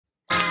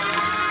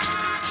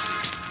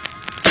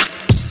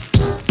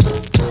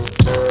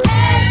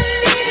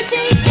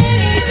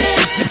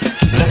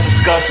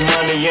much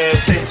money and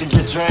chasing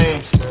your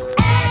dreams.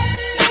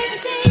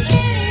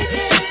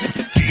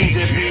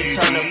 DJ B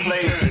turn to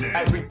place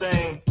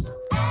everything.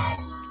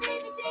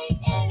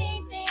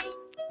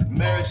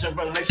 Marriage and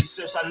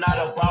relationships are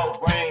not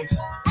about rings.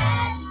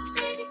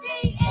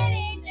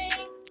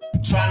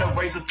 Trying to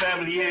raise a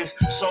family is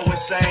so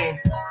insane.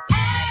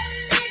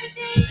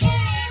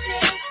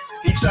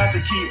 He tries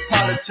to keep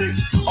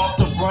politics off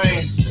the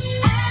brain,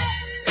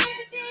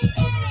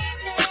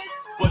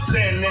 but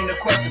sending in the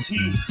questions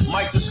he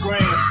might just scream.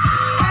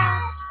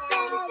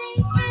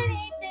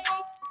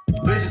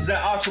 Business and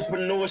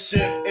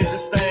entrepreneurship is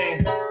his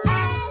thing.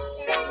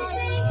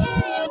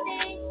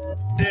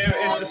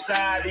 There is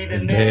society,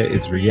 then there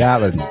is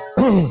reality.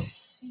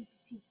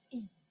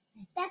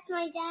 That's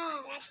my dad.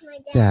 That's my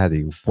dad.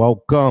 Daddy,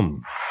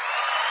 welcome.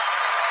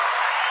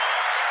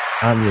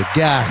 I'm your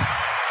guy.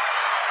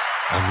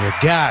 I'm your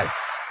guy.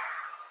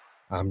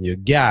 I'm your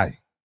guy.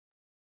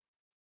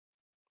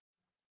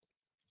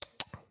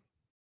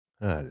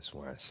 This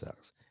wine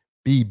sucks.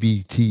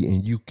 BBT,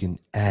 and you can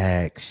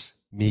ask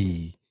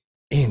me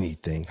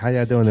anything. How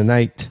y'all doing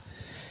tonight?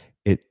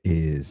 It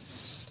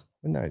is,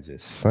 what night is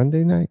this?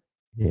 Sunday night?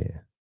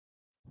 Yeah.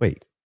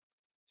 Wait.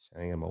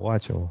 I ain't got my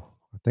watch on.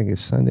 I think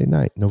it's Sunday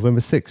night, November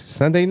 6th,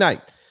 Sunday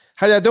night.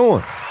 How y'all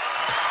doing?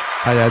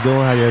 How y'all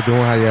doing? How y'all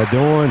doing? How y'all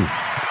doing?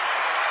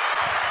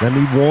 Let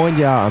me warn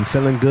y'all, I'm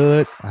feeling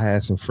good. I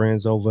had some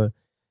friends over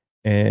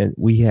and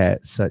we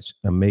had such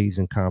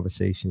amazing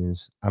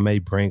conversations. I may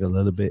bring a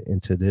little bit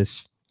into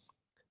this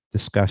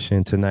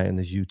discussion tonight on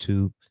this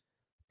YouTube,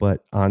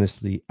 but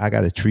honestly, I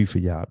got a treat for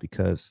y'all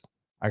because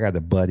I got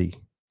a buddy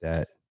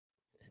that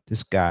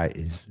this guy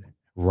is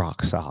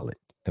rock solid.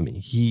 I mean,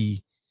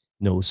 he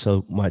knows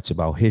so much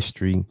about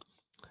history,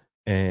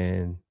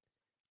 and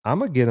I'm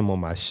gonna get him on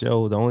my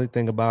show. The only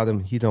thing about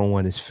him, he don't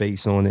want his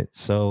face on it.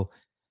 So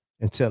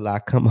until I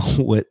come up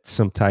with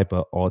some type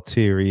of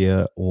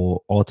ulterior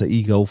or alter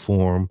ego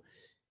for him,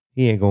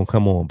 he ain't gonna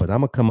come on. But I'm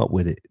gonna come up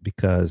with it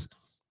because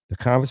the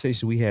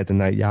conversation we had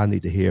tonight, y'all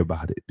need to hear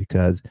about it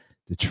because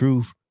the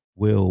truth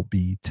will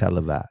be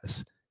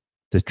televised.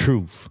 The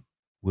truth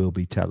will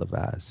be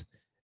televised.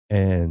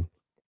 And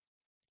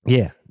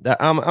yeah,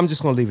 I'm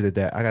just going to leave it at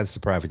that. I got a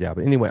surprise for y'all.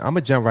 But anyway, I'm going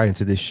to jump right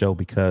into this show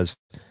because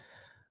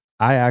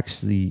I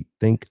actually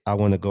think I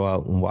want to go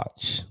out and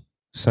watch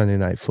Sunday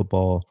Night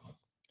Football.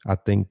 I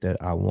think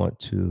that I want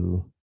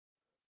to,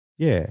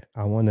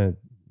 I want to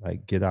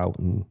like get out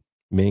and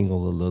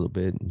mingle a little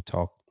bit and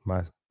talk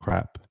my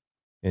crap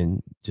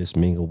and just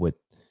mingle with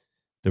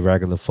the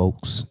regular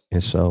folks.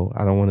 And so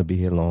I don't want to be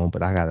here long,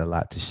 but I got a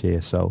lot to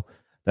share. So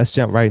let's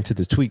jump right into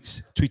the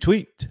tweets.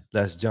 Tweet.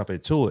 Let's jump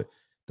into it.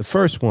 The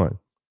first one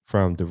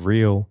from the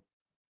real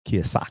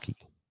Kiyosaki.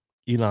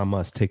 Elon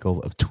Musk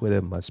takeover of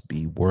Twitter must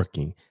be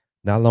working.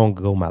 Not long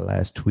ago, my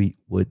last tweet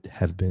would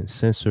have been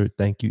censored.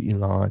 Thank you,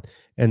 Elon.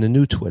 And the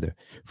new Twitter.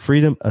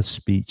 Freedom of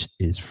speech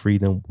is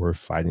freedom worth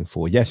fighting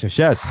for. Yes.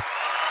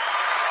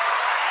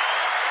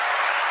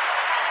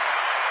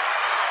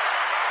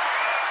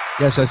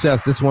 Yes,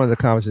 this is one of the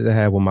conversations I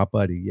had with my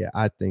buddy. Yeah,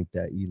 I think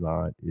that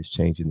Elon is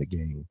changing the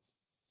game.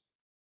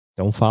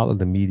 Don't follow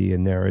the media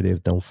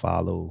narrative. Don't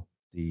follow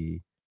the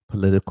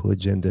political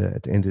agenda.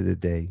 At the end of the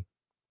day,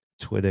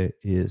 Twitter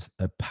is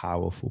a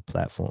powerful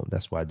platform.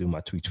 That's why I do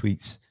my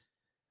tweets.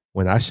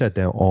 When I shut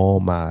down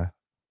all my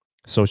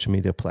social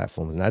media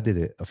platforms, and I did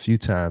it a few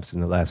times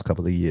in the last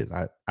couple of years,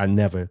 I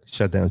never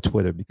shut down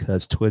Twitter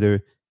because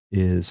Twitter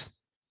is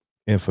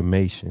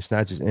information. It's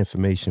not just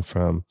information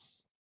from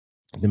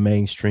the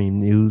mainstream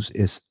news.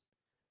 It's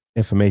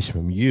information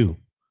from you,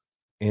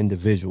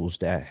 individuals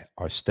that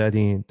are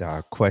studying, that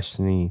are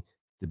questioning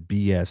the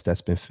BS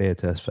that's been fed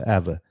to us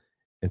forever.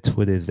 And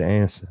Twitter is the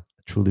answer.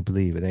 I truly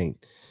believe it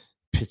ain't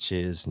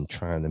pictures and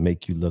trying to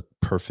make you look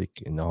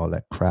perfect and all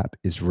that crap.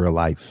 It's real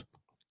life.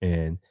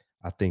 And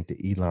I think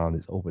that Elon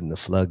is opening the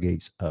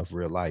floodgates of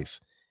real life.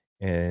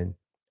 And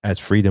as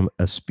freedom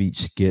of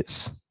speech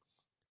gets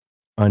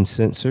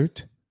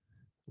uncensored,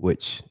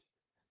 which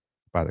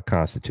by the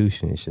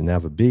Constitution it should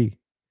never be,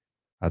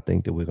 I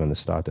think that we're going to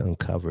start to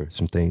uncover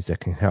some things that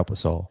can help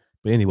us all.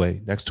 But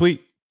anyway, next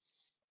tweet.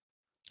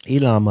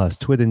 Elon Musk,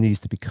 Twitter needs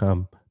to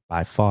become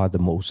by far the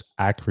most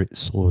accurate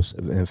source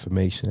of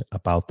information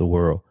about the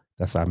world.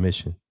 That's our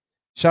mission.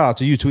 Shout out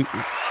to you, tweet.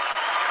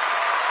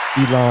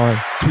 Elon,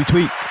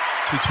 tweet.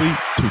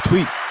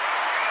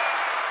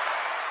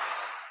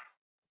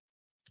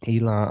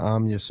 Elon,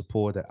 I'm your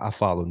supporter. I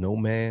follow no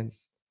man.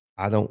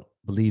 I don't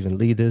believe in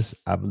leaders.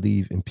 I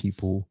believe in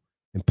people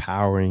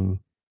empowering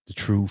the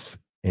truth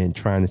and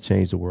trying to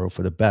change the world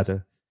for the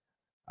better.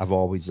 I've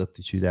always looked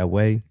at you that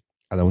way.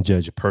 I don't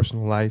judge your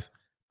personal life.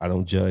 I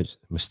don't judge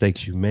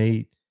mistakes you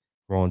made,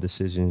 wrong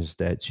decisions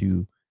that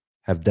you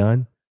have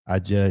done. I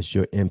judge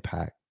your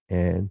impact,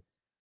 and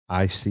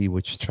I see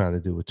what you're trying to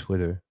do with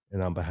Twitter,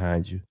 and I'm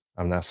behind you.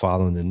 I'm not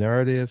following the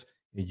narrative,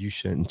 and you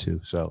shouldn't too.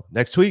 So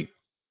next tweet.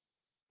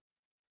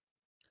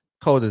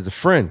 Code is a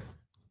friend.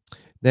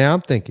 Now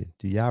I'm thinking,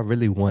 do y'all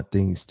really want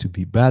things to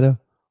be better,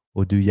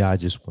 or do y'all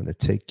just want to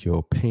take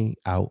your pain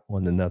out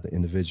on another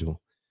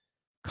individual?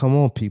 Come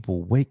on,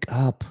 people, wake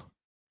up.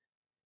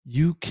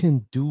 You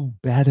can do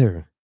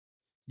better.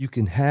 You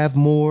can have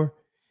more.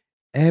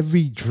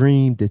 Every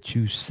dream that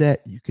you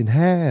set, you can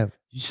have.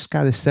 You just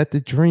got to set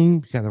the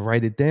dream. You got to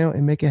write it down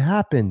and make it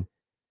happen.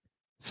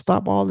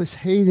 Stop all this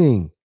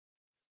hating.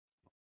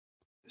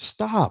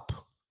 Stop.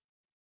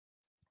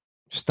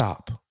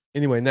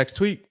 Anyway, next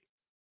tweet.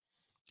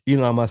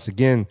 Elon Musk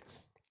again.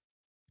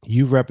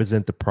 You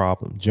represent the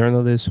problem.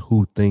 Journalists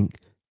who think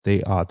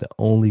they are the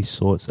only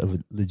source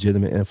of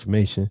legitimate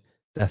information.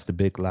 That's the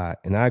big lie.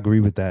 And I agree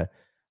with that.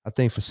 I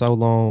think for so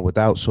long,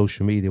 without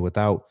social media,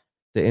 without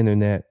the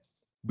internet,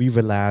 we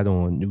relied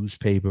on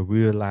newspaper.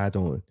 We relied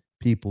on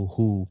people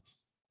who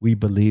we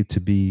believe to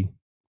be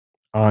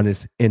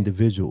honest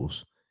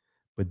individuals.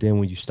 But then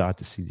when you start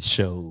to see the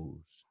shows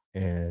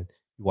and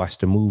you watch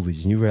the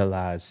movies and you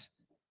realize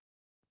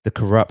the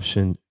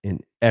corruption in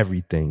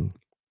everything,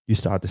 you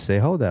start to say,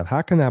 hold up,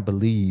 how can I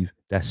believe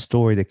that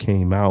story that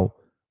came out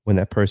when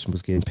that person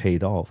was getting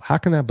paid off? How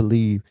can I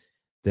believe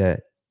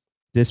that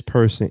this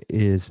person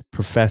is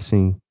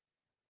professing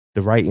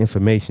the right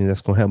information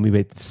that's going to help me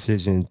make the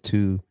decision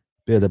to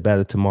build a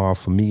better tomorrow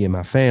for me and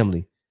my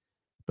family?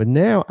 But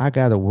now I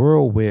got a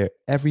world where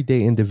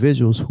everyday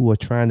individuals who are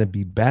trying to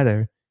be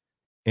better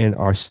and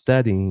are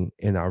studying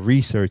and are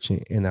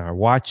researching and are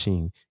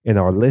watching and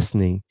are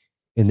listening,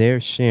 and they're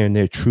sharing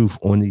their truth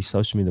on these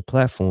social media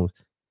platforms.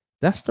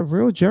 That's the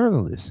real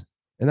journalist.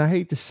 And I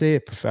hate to say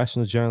it,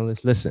 professional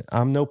journalist. Listen,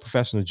 I'm no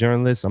professional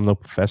journalist. I'm no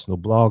professional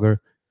blogger.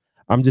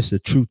 I'm just a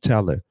truth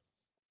teller.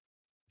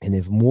 And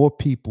if more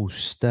people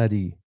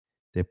study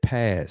their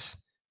past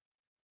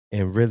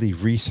and really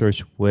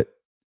research what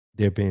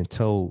they're being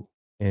told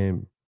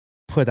and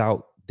put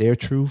out their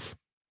truth,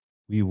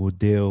 we will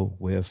deal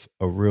with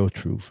a real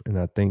truth. And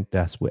I think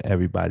that's what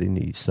everybody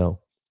needs. So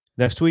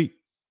next tweet,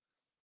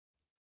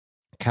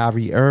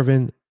 Kyrie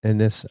Irving, and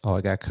this,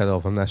 I got cut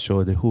off. I'm not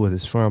sure who it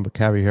is from, but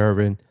Kyrie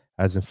Irving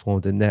has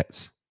informed the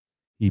Nets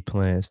he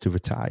plans to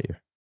retire.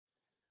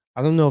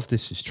 I don't know if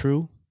this is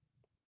true,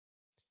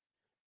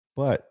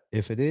 but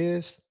if it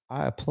is,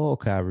 I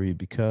applaud Kyrie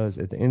because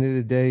at the end of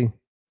the day,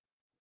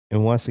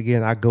 and once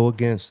again, I go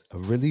against a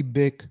really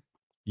big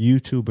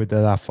YouTuber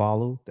that I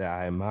follow, that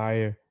I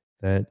admire,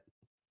 that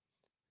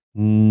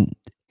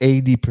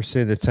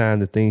 80% of the time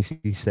the things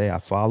he say I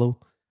follow.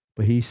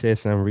 But he said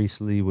something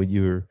recently: when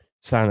you're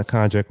signing a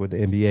contract with the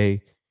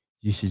NBA,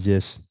 you should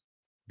just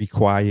be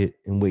quiet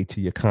and wait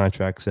till your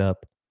contract's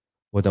up,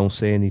 or don't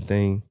say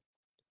anything.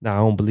 Now I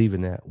don't believe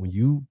in that. When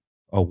you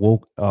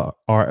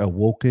are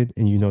awoken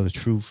and you know the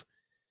truth,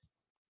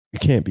 you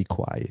can't be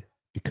quiet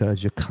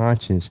because your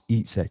conscience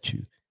eats at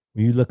you.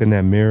 When you look in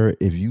that mirror,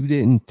 if you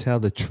didn't tell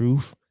the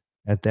truth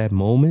at that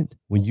moment,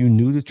 when you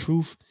knew the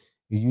truth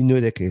and you knew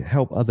that could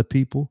help other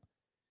people,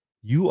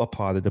 you are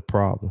part of the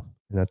problem.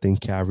 And I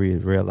think Kyrie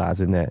is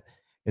realizing that.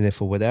 And if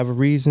for whatever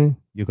reason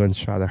you're going to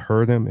try to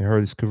hurt him and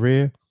hurt his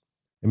career,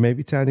 it may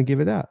be time to give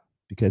it up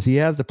because he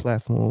has the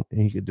platform and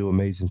he could do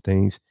amazing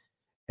things.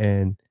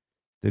 And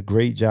the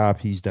great job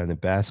he's done in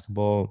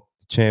basketball,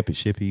 the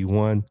championship he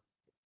won,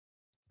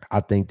 I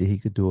think that he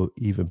could do an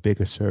even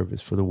bigger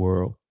service for the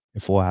world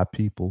and for our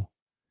people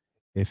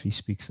if he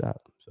speaks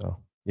up. So,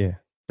 yeah,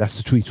 that's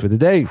the tweets for the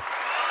day.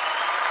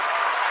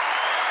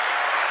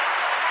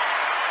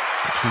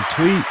 Tweet,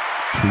 tweet,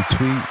 tweet,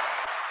 tweet,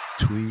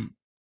 tweet,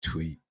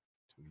 tweet,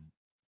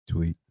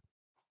 tweet,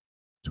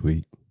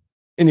 tweet.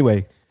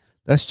 Anyway,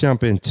 let's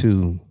jump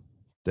into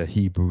the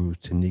Hebrews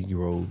to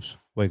Negroes.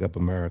 Wake Up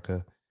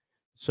America.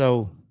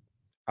 So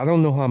I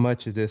don't know how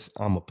much of this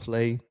I'm going to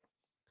play,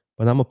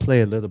 but I'm going to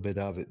play a little bit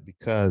of it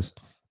because,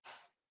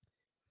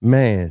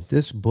 man,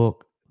 this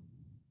book,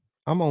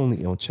 I'm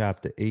only on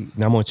chapter 8.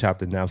 And I'm on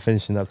chapter 9. I'm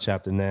finishing up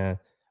chapter 9,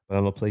 but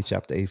I'm going to play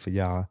chapter 8 for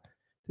y'all.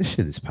 This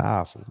shit is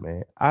powerful,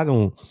 man.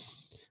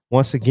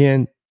 Once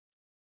again,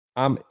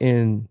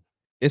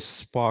 it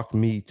sparked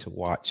me to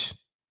watch.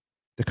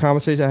 The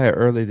conversation I had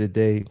earlier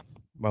today,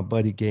 my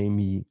buddy gave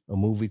me a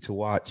movie to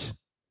watch,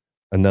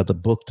 another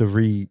book to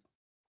read.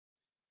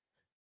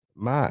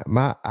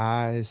 My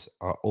eyes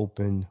are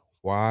open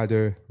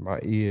wider. My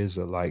ears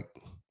are like,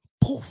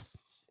 poof.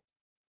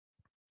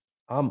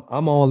 I'm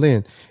all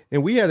in.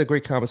 And we had a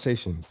great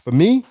conversation. For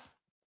me,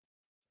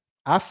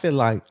 I feel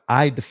like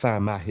I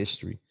define my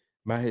history.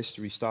 My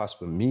history starts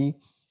with me,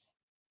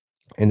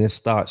 and it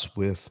starts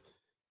with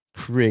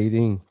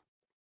creating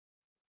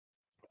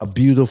a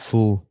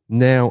beautiful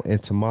now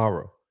and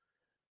tomorrow.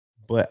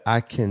 But I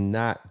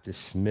cannot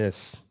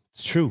dismiss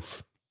the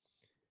truth.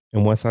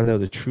 And once I know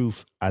the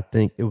truth, I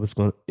think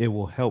it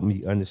will help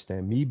me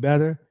understand me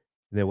better,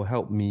 and it will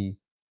help me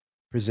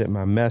present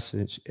my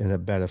message in a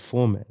better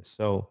format.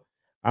 So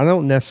I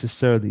don't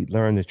necessarily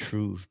learn the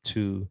truth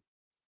to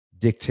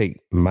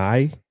dictate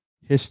my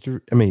history.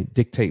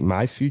 Dictate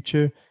my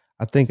future.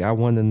 I think I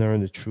want to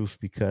learn the truth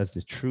because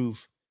the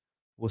truth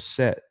will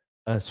set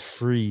us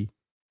free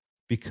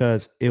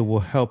because it will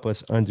help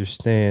us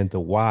understand the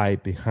why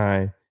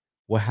behind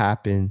what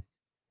happened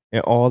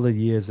and all the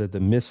years of the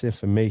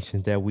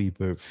misinformation that we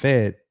were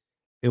fed.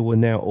 It will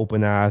now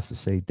open our eyes to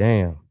say,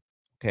 damn,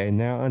 Okay,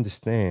 now I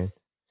understand.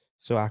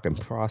 So I can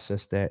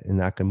process that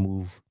and I can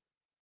move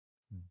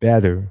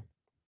better,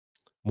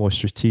 more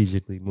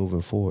strategically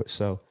moving forward.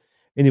 So,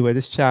 anyway,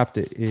 this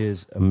chapter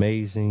is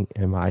amazing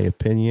in my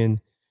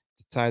opinion.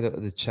 The title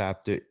of the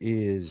chapter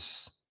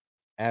is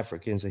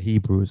Africans or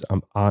Hebrews.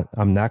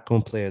 I'm not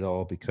gonna play it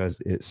all because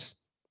it's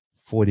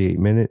 48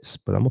 minutes,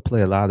 but I'm gonna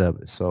play a lot of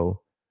it.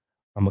 So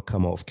I'm gonna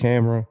come off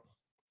camera.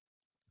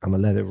 I'm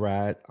gonna let it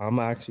ride. I'm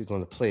actually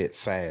gonna play it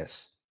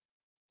fast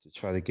to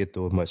try to get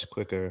through it much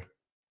quicker.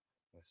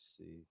 Let's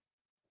see.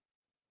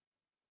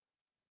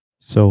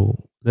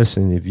 So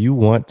listen, if you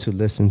want to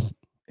listen,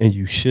 and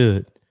you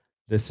should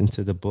listen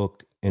to the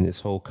book in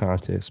its whole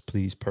context,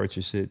 please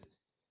purchase it.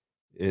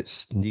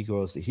 It's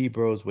Negroes to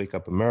Hebrews, Wake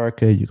Up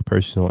America. You can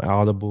purchase it on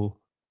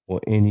Audible or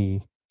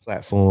any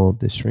platform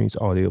that streams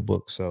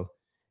audiobooks. So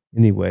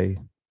anyway,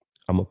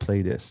 I'm gonna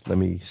play this. Let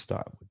me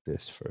start with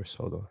this first.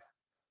 Hold on.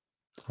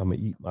 I'm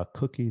gonna eat my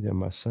cookie that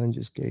my son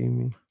just gave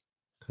me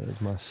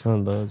because my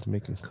son loves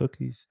making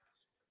cookies,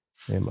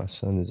 and my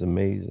son is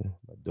amazing.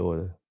 My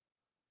daughter,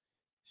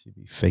 she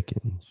be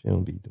faking. She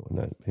don't be doing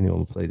that. Anyway,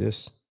 I'm gonna play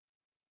this.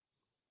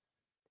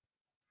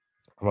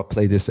 I'm gonna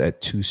play this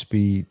at 2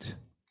 speed,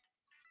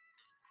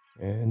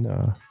 and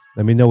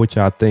let me know what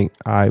y'all think.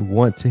 I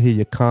want to hear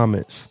your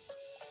comments.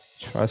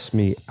 Trust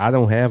me, I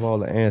don't have all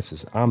the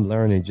answers. I'm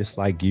learning just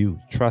like you.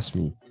 Trust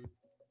me,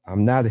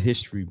 I'm not a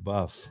history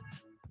buff.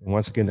 And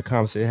once again, the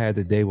conversation I had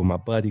today with my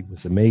buddy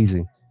was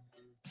amazing.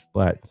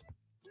 But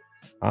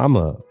I'm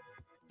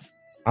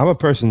a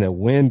person that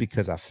win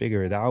because I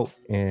figure it out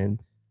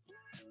and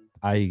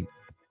I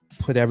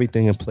put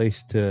everything in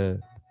place to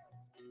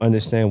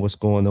understand what's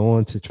going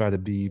on to try to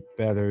be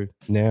better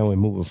now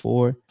and moving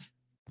forward.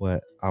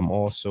 But I'm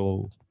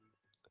also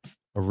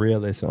a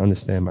realist and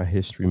understand my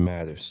history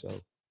matters. So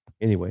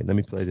anyway, let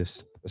me play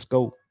this. Let's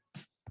go.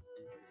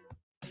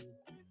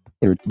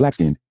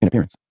 Black-skinned in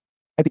appearance.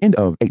 At the end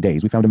of 8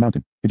 days, we found a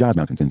mountain, Hijaz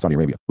Mountains in Saudi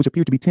Arabia, which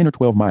appeared to be 10 or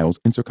 12 miles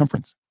in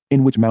circumference,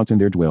 in which mountain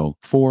there dwell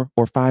 4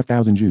 or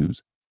 5,000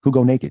 Jews who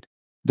go naked.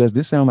 Does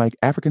this sound like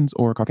Africans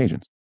or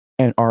Caucasians?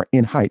 And are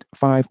in height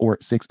 5 or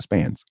 6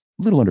 spans,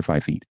 little under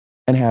 5 feet,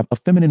 and have a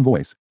feminine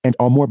voice and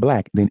are more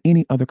black than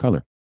any other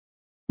color.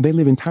 They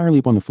live entirely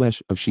upon the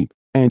flesh of sheep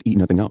and eat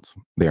nothing else.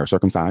 They are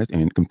circumcised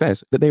and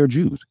confess that they are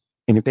Jews.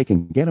 And if they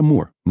can get a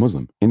Moor,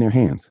 Muslim, in their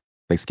hands,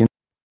 they skin.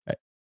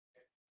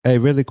 Hey,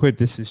 really quick,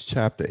 this is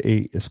chapter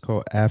 8. It's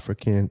called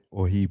African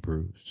or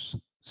Hebrews.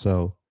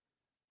 So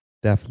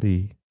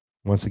definitely,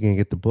 once again,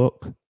 get the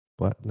book,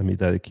 but let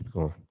it keep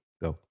going.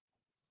 Go.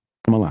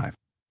 Them alive.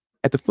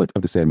 At the foot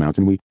of the said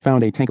mountain, we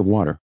found a tank of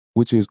water,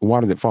 which is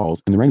water that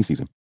falls in the rainy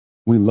season.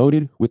 We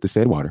loaded with the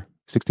said water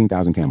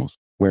 16,000 camels,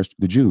 whereas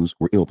the Jews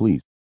were ill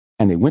pleased.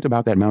 And they went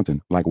about that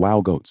mountain like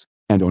wild goats,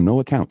 and on no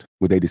account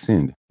would they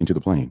descend into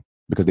the plain,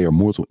 because they are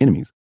mortal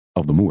enemies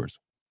of the Moors,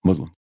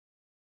 Muslims.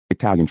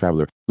 Italian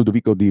traveler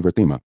Ludovico di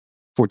Vertima,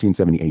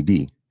 1470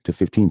 AD to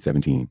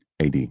 1517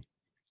 AD.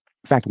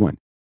 Fact 1.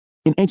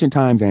 In ancient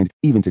times and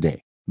even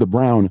today, the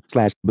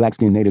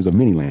brown/black-skinned natives of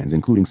many lands,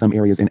 including some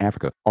areas in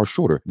Africa, are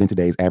shorter than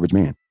today's average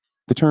man.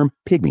 The term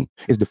pygmy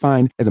is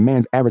defined as a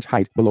man's average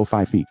height below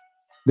 5 feet.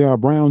 There are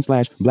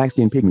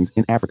brown/black-skinned pygmies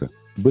in Africa,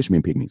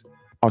 Bushman pygmies,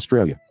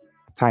 Australia,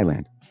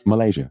 Thailand,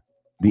 Malaysia,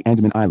 the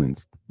Andaman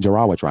Islands,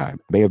 Jarawa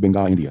tribe, Bay of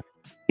Bengal, India,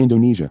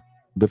 Indonesia,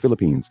 the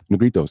Philippines,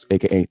 Negritos,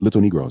 aka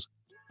Little Negroes,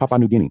 Papua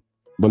New Guinea,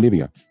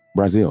 Bolivia,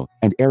 Brazil,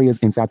 and areas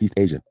in Southeast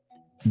Asia.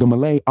 The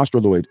Malay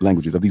Australoid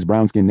languages of these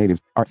brown-skinned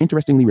natives are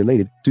interestingly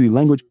related to the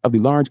language of the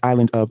large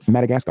island of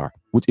Madagascar,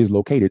 which is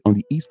located on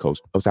the east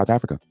coast of South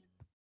Africa.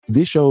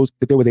 This shows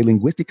that there was a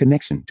linguistic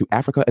connection to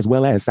Africa as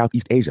well as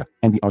Southeast Asia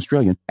and the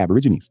Australian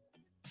Aborigines.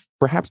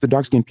 Perhaps the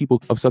dark-skinned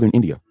people of southern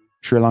India,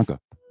 Sri Lanka,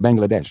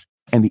 Bangladesh,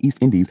 and the East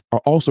Indies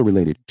are also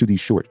related to these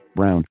short,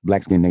 brown,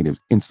 black-skinned natives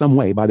in some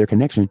way by their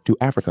connection to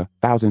Africa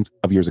thousands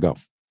of years ago.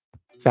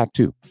 Fact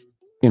 2.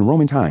 In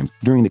Roman times,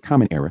 during the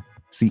Common Era,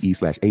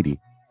 CE/AD,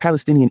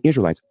 Palestinian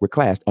Israelites were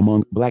classed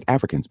among black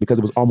Africans because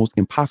it was almost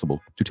impossible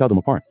to tell them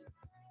apart.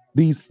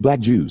 These black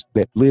Jews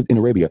that lived in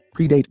Arabia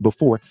predate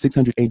before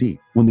 600 AD,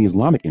 when the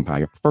Islamic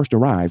Empire first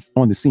arrived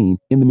on the scene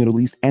in the Middle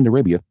East and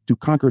Arabia to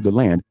conquer the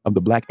land of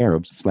the black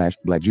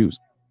Arabs/black Jews.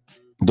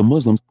 The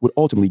Muslims would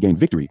ultimately gain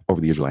victory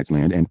over the Israelites'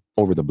 land and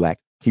over the black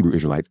Hebrew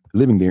Israelites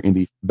living there in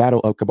the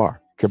Battle of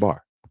Khaybar.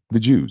 The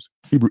Jews,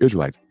 Hebrew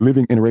Israelites,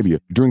 living in Arabia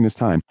during this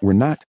time were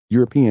not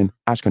European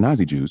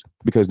Ashkenazi Jews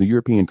because the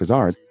European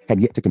Khazars had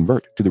yet to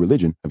convert to the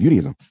religion of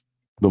Judaism.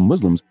 The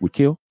Muslims would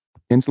kill,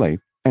 enslave,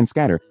 and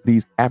scatter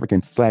these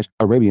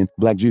African/Arabian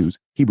black Jews,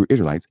 Hebrew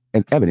Israelites,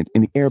 as evident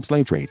in the Arab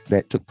slave trade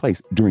that took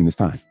place during this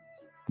time.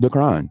 The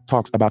Quran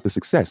talks about the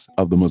success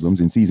of the Muslims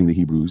in seizing the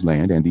Hebrews'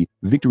 land and the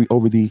victory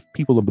over the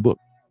people of the book.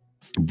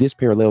 This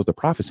parallels the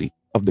prophecy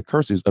of the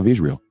curses of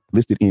Israel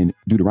listed in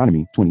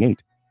Deuteronomy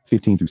 28,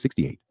 15 through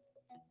 68.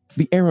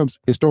 The Arabs'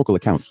 historical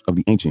accounts of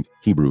the ancient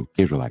Hebrew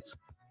Israelites.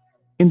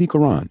 In the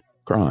Quran,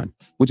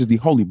 which is the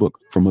holy book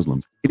for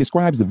Muslims, it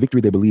describes the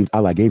victory they believed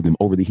Allah gave them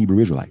over the Hebrew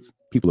Israelites.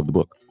 people of the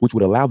book, which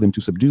would allow them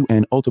to subdue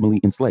and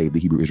ultimately enslave the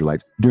Hebrew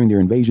Israelites during their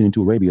invasion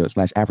into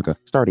Arabia/Africa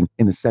starting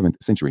in the 7th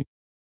century.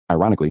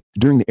 Ironically,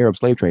 during the Arab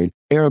slave trade,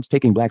 Arabs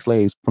taking black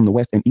slaves from the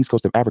west and east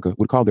coast of Africa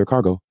would call their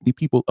cargo the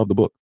people of the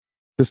book.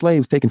 The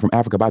slaves taken from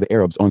Africa by the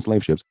Arabs on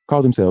slave ships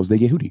called themselves the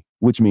Yehudi,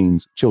 which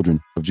means children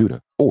of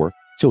Judah or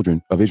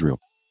children of Israel.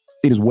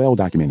 It is well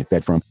documented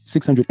that from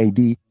 600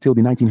 AD till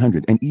the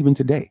 1900s and even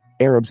today,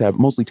 Arabs have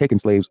mostly taken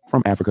slaves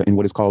from Africa in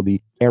what is called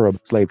the Arab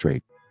slave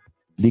trade.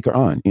 The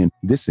Quran, in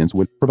this sense,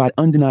 would provide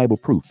undeniable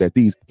proof that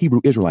these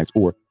Hebrew Israelites,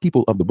 or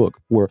people of the book,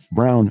 were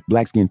brown,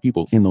 black-skinned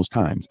people in those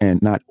times, and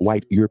not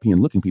white,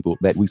 European-looking people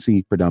that we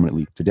see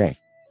predominantly today.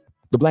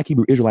 The black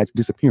Hebrew Israelites'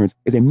 disappearance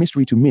is a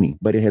mystery to many,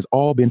 but it has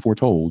all been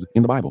foretold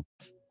in the Bible.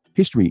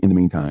 History, in the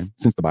meantime,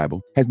 since the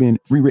Bible, has been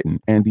rewritten,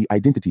 and the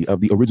identity of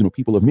the original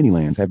people of many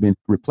lands have been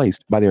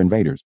replaced by their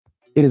invaders.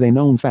 It is a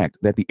known fact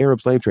that the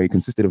Arab slave trade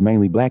consisted of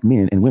mainly black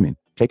men and women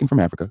taken from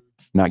Africa,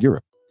 not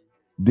Europe.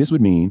 This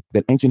would mean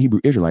that ancient Hebrew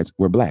Israelites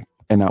were black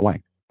and not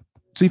white.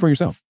 See for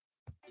yourself.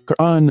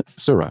 Quran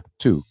Surah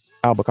 2,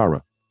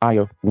 Al-Baqarah,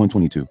 Ayah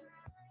 122.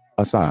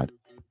 Asad,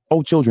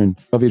 O children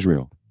of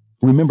Israel,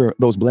 remember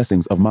those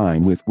blessings of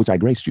mine with which I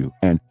graced you,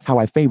 and how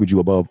I favored you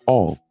above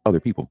all other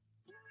people.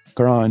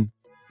 Quran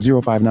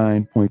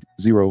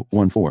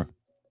 059.014.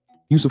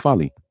 Yusuf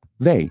Ali,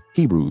 they,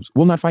 Hebrews,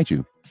 will not fight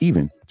you,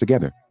 even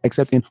together,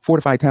 except in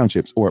fortified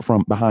townships or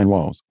from behind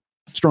walls.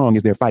 Strong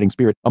is their fighting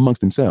spirit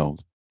amongst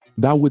themselves.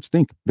 Thou wouldst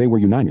think they were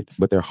united,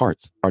 but their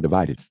hearts are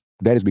divided.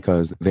 That is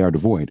because they are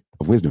devoid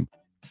of wisdom.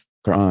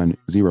 Quran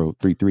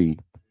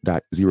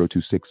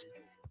 033.026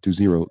 to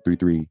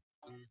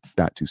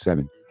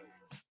 033.27.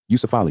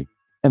 Yusuf Ali,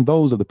 and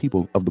those of the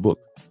people of the book,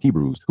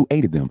 Hebrews, who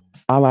aided them,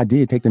 Allah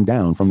did take them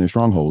down from their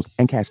strongholds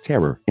and cast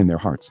terror in their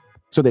hearts,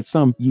 so that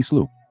some ye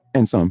slew,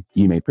 and some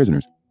ye made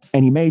prisoners.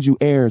 And he made you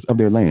heirs of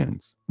their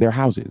lands, their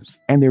houses,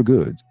 and their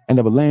goods, and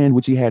of a land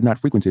which ye had not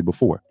frequented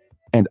before.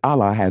 And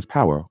Allah has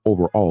power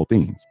over all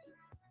things.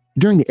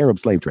 During the Arab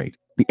slave trade,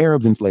 the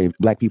Arabs enslaved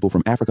black people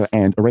from Africa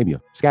and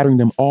Arabia, scattering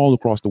them all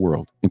across the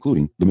world,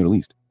 including the Middle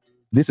East.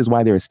 This is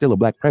why there is still a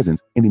black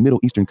presence in the Middle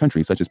Eastern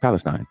countries such as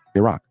Palestine,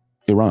 Iraq,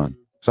 Iran,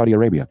 Saudi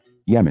Arabia,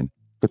 Yemen,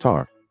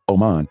 Qatar,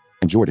 Oman,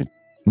 and Jordan.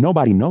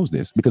 Nobody knows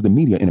this because the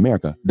media in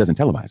America doesn't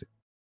televise it.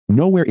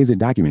 Nowhere is it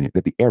documented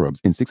that the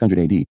Arabs in 600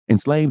 AD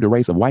enslaved a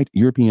race of white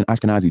European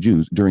Ashkenazi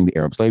Jews during the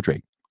Arab slave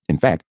trade. In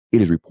fact,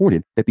 it is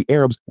reported that the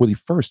Arabs were the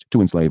first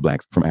to enslave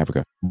blacks from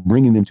Africa,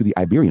 bringing them to the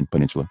Iberian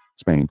Peninsula,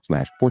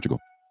 Spain/Portugal.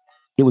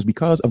 It was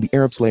because of the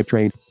Arab slave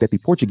trade that the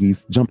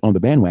Portuguese jumped on the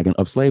bandwagon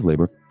of slave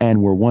labor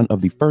and were one of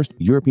the first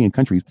European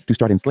countries to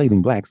start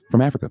enslaving blacks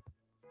from Africa.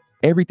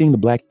 Everything the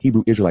black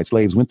Hebrew Israelite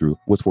slaves went through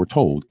was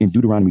foretold in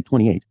Deuteronomy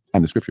 28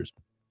 and the scriptures.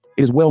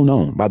 It is well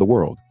known by the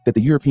world that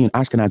the European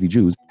Ashkenazi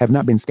Jews have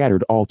not been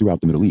scattered all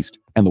throughout the Middle East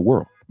and the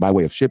world by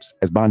way of ships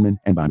as bondmen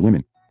and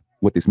bondwomen.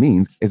 What this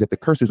means is that the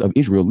curses of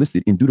Israel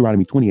listed in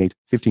Deuteronomy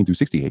 28:15 through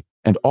 68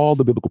 and all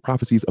the biblical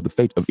prophecies of the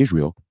fate of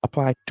Israel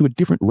apply to a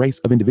different race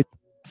of individuals.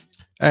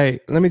 Hey,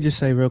 let me just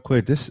say real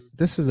quick, this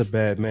is a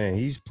bad man.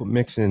 He's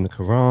mixing in the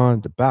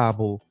Quran, the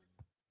Bible.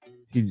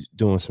 He's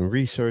doing some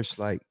research.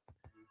 Like,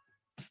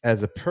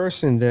 as a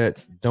person that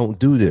don't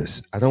do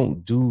this, I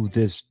don't do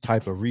this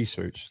type of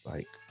research.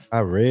 Like, I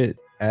read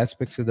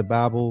aspects of the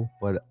Bible,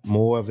 but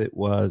more of it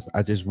was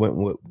I just went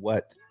with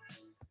what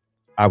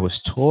I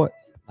was taught.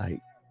 Like,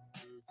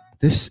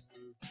 this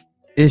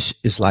ish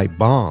is like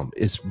bomb.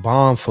 It's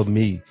bomb for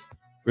me.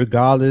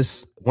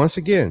 Regardless, once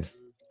again,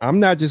 I'm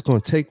not just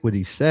going to take what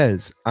he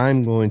says.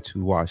 I'm going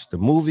to watch the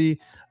movie.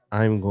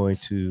 I'm going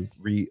to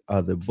read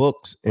other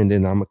books, and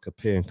then I'm going to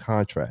compare and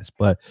contrast.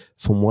 But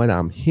from what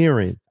I'm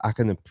hearing, I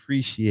can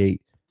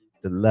appreciate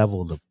the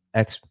level of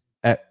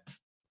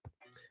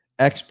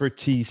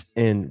expertise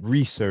and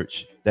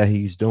research that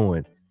he's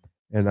doing.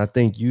 And I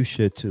think you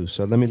should too.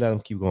 So let me let him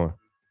keep going.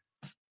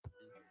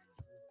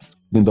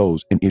 Than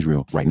those in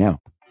Israel right now.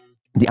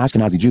 The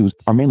Ashkenazi Jews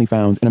are mainly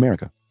found in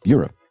America,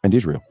 Europe, and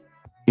Israel.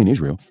 In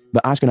Israel,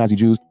 the Ashkenazi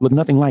Jews look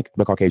nothing like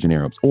the Caucasian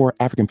Arabs or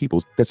African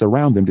peoples that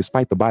surround them,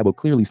 despite the Bible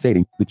clearly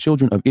stating the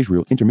children of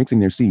Israel intermixing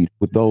their seed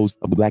with those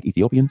of the black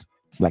Ethiopians,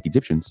 black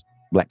Egyptians,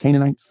 black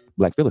Canaanites,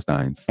 black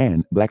Philistines,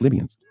 and black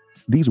Libyans.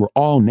 These were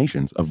all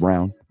nations of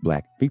brown,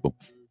 black people.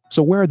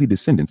 So where are the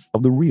descendants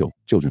of the real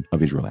children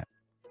of Israel at?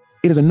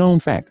 It is a known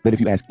fact that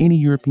if you ask any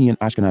European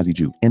Ashkenazi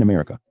Jew in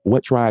America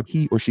what tribe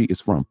he or she is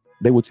from,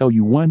 they will tell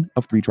you one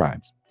of three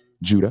tribes: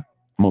 Judah,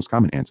 most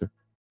common answer,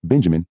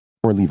 Benjamin,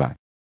 or Levi.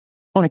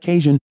 On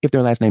occasion, if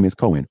their last name is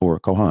Cohen or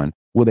Kohan,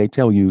 will they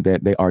tell you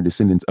that they are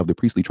descendants of the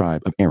priestly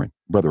tribe of Aaron,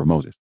 brother of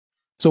Moses.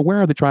 So where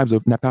are the tribes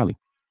of Naphtali,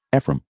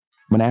 Ephraim,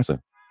 Manasseh,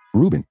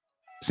 Reuben,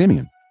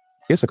 Simeon,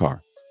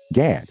 Issachar,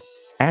 Gad,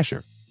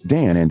 Asher,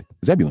 Dan, and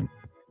Zebulun?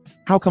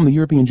 How come the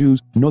European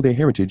Jews know their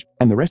heritage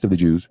and the rest of the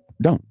Jews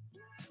don't?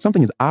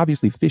 Something is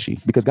obviously fishy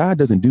because God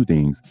doesn't do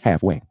things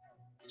halfway.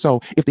 So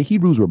if the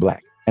Hebrews were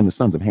black and the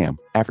sons of Ham,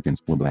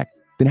 Africans, were black,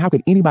 then how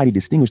could anybody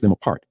distinguish them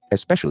apart,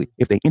 especially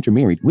if they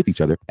intermarried with each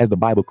other, as the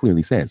Bible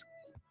clearly says?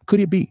 Could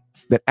it be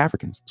that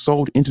Africans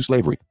sold into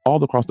slavery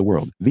all across the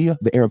world via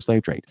the Arab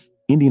slave trade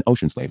Indian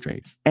Ocean slave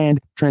trade and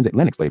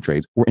transatlantic slave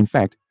trades were in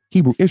fact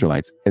Hebrew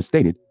Israelites as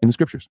stated in the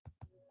scriptures.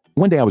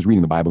 One day I was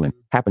reading the Bible and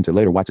happened to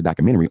later watch a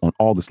documentary on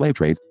all the slave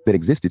trades that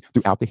existed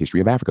throughout the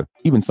history of Africa,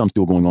 even some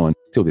still going on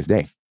till this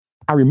day.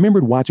 I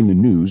remembered watching the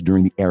news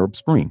during the Arab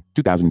Spring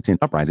 2010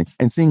 uprising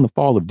and seeing the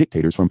fall of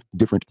dictators from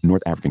different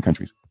North African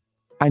countries.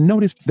 I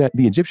noticed that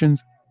the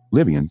Egyptians,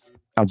 Libyans,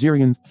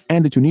 Algerians,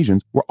 and the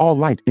Tunisians were all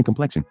light in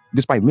complexion,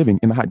 despite living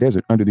in the hot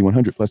desert under the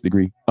 100+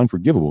 degree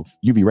unforgivable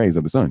UV rays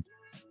of the sun.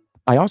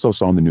 I also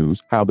saw in the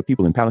news how the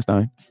people in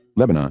Palestine,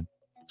 Lebanon,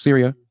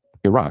 Syria,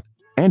 Iraq,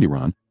 and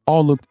Iran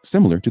all looked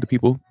similar to the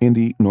people in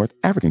the North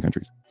African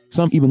countries,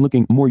 some even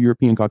looking more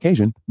European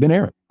Caucasian than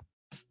Arab.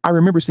 I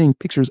remember seeing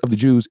pictures of the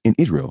Jews in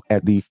Israel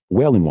at the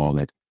Wailing Wall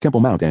at Temple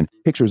Mount and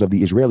pictures of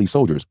the Israeli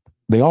soldiers.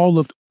 They all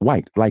looked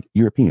white like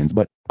Europeans,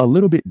 but a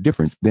little bit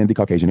different than the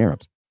Caucasian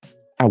Arabs.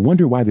 I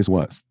wonder why this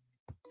was.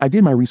 I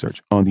did my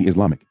research on the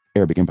Islamic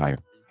Arabic Empire.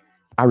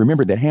 I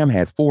remembered that Ham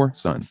had 4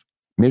 sons: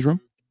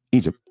 Mizraim,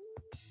 Egypt,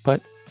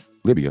 Put,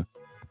 Libya,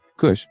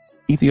 Cush,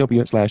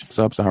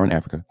 Ethiopia/Sub-Saharan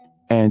Africa,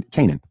 and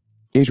Canaan,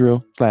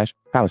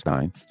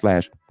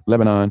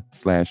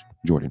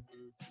 Israel/Palestine/Lebanon/Jordan.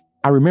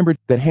 I remembered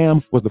that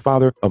Ham was the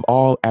father of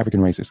all African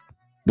races.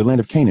 The land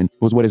of Canaan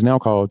was what is now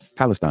called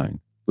Palestine,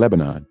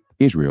 Lebanon,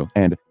 Israel,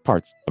 and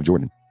parts of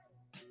Jordan.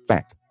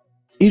 Fact: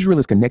 Israel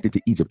is connected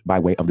to Egypt by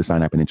way of the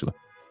Sinai Peninsula.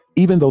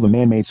 Even though the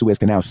man-made Suez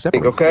Canal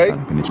separates the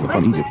Sinai Peninsula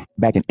from Egypt,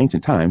 back in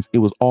ancient times, it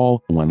was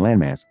all one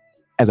landmass.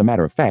 As a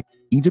matter of fact,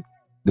 Egypt,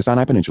 the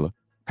Sinai Peninsula,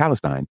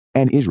 Palestine,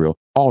 and Israel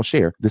all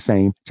share the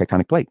same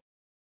tectonic plate.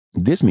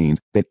 This means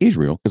that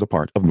Israel is a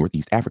part of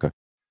Northeast Africa.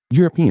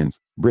 Europeans,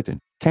 Britain,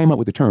 came up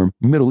with the term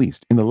Middle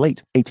East in the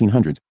late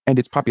 1800s, and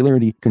its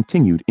popularity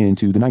continued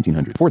into the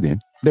 1900s. Before then,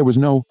 there was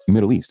no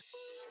Middle East.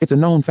 It's a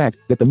known fact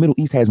that the Middle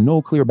East has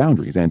no clear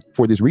boundaries, and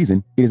for this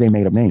reason, it is a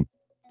made-up name.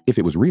 If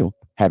it was real,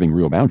 having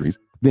real boundaries,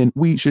 then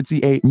we should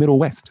see a Middle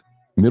West,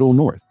 Middle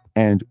North,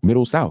 and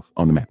Middle South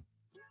on the map.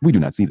 We do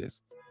not see this.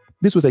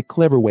 This was a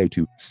clever way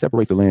to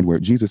separate the land where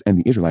Jesus and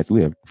the Israelites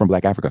lived from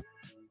Black Africa.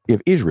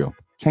 If Israel,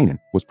 Canaan,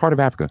 was part of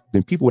Africa,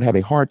 then people would have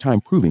a hard time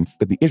proving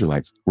that the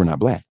Israelites were not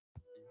Black.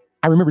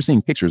 I remember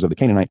seeing pictures of the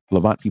Canaanite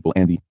Levant people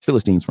and the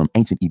Philistines from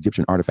ancient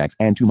Egyptian artifacts,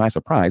 and to my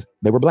surprise,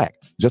 they were Black,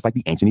 just like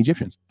the ancient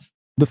Egyptians.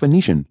 The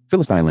Phoenician,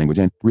 Philistine language,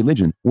 and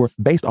religion were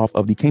based off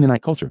of the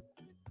Canaanite culture.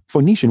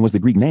 Phoenician was the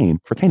Greek name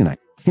for Canaanite,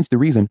 hence the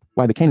reason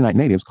why the Canaanite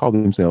natives called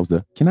themselves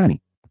the Kenani.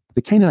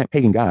 The Canaanite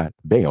pagan god,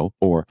 Baal,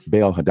 or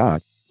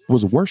Baal-Hadad,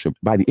 was worshipped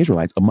by the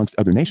Israelites amongst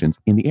other nations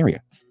in the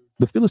area.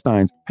 The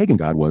Philistines' pagan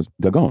god was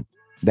Dagon,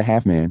 the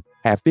half-man,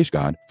 half-fish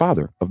god,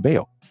 father of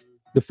Baal.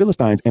 The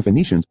Philistines and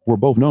Phoenicians were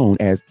both known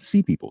as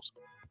sea peoples.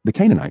 The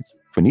Canaanites,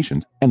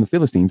 Phoenicians, and the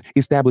Philistines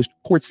established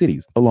port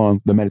cities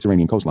along the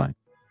Mediterranean coastline.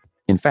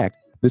 In fact,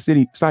 the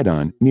city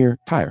Sidon near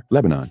Tyre,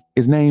 Lebanon,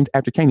 is named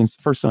after Canaan's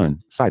first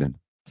son, Sidon,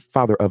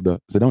 father of the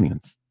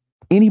Zidonians.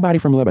 Anybody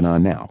from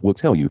Lebanon now will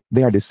tell you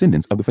they are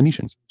descendants of the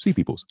Phoenicians, sea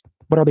peoples.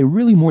 But are they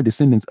really more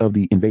descendants of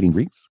the invading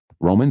Greeks,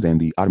 Romans, and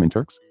the Ottoman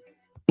Turks?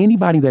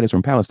 Anybody that is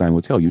from Palestine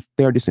will tell you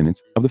they are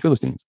descendants of the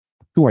Philistines,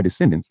 who are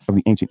descendants of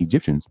the ancient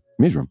Egyptians,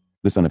 Mizraim,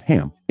 the son of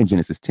Ham, in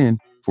Genesis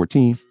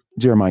 10:14,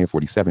 Jeremiah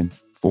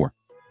 47:4.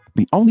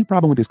 The only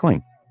problem with this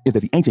claim is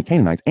that the ancient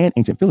Canaanites and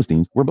ancient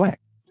Philistines were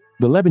Black.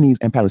 The Lebanese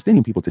and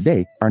Palestinian people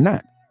today are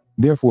not,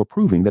 therefore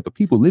proving that the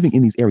people living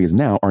in these areas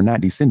now are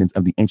not descendants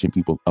of the ancient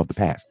people of the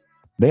past.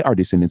 They are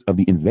descendants of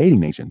the invading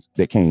nations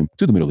that came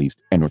to the Middle East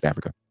and North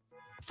Africa.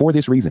 For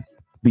this reason,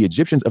 the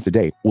Egyptians of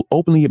today will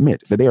openly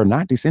admit that they are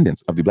not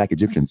descendants of the Black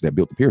Egyptians that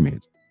built the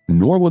pyramids,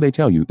 nor will they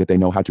tell you that they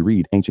know how to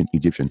read ancient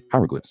Egyptian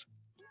hieroglyphs.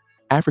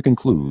 African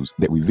clues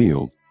that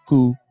revealed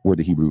who were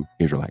the Hebrew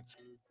Israelites.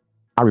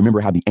 I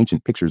remember how the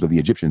ancient pictures of the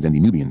Egyptians and the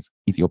Nubians,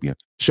 Ethiopia,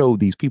 showed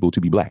these people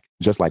to be Black,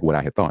 just like what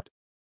I had thought.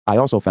 I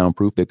also found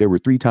proof that there were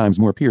 3 times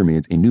more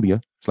pyramids in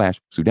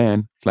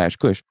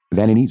Nubia/Sudan/Cush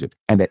than in Egypt,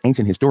 and that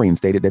ancient historians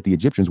stated that the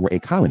Egyptians were a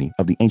colony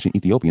of the ancient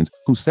Ethiopians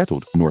who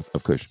settled north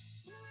of Cush.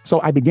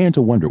 So I began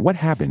to wonder what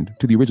happened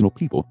to the original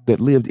people that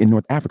lived in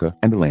North Africa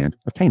and the land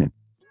of Canaan.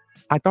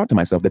 I thought to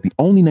myself that the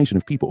only nation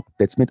of people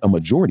that spent a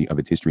majority of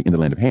its history in the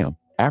land of Ham,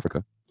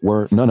 Africa,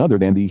 were none other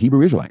than the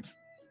Hebrew Israelites.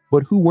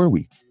 But who were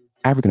we?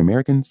 African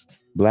Americans,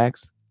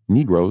 Blacks,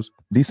 Negroes,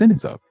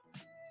 descendants of?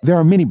 There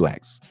are many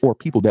Blacks, or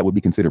people that would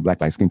be considered Black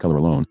by skin color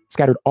alone,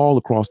 scattered all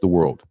across the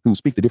world who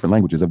speak the different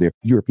languages of their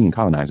European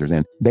colonizers,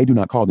 and they do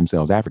not call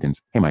themselves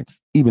Africans, Hamites,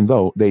 even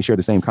though they share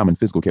the same common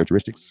physical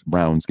characteristics,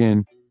 brown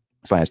skin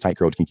 / tight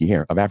curled kinky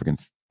hair of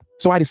Africans.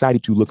 So I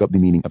decided to look up the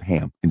meaning of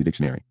Ham in the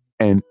dictionary,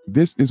 and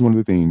this is one of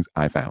the things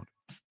I found.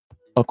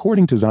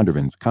 According to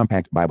Zondervan's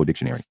Compact Bible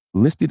Dictionary,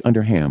 listed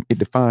under Ham, it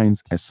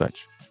defines as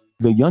such: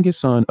 the youngest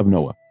son of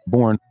Noah,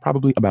 born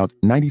probably about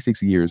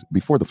 96 years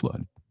before the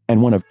flood,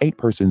 and one of 8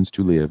 persons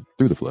to live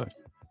through the flood.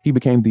 He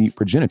became the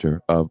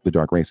progenitor of the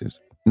dark races,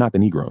 not the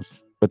Negroes,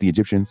 but the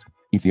Egyptians,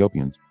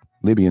 Ethiopians,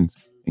 Libyans,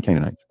 and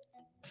Canaanites.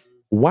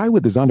 Why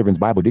would the Zondervan's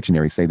Bible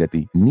Dictionary say that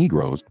the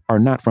Negroes are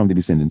not from the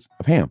descendants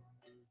of Ham?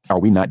 Are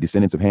we not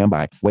descendants of Ham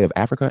by way of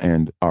Africa,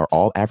 and are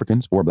all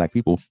Africans or Black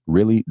people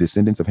really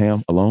descendants of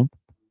Ham alone?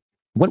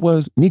 What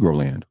was Negro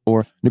land,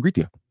 or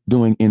Negritia,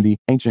 doing in the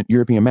ancient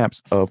European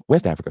maps of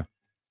West Africa?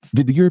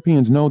 Did the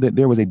Europeans know that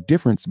there was a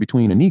difference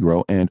between a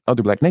Negro and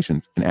other black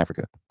nations in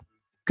Africa?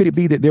 Could it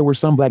be that there were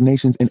some black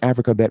nations in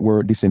Africa that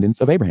were descendants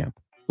of Abraham,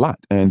 Lot,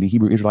 and the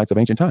Hebrew Israelites of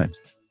ancient times?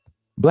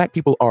 Black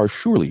people are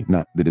surely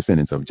not the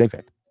descendants of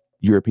Japhet,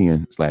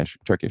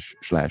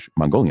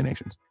 European/Turkish/Mongolian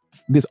nations.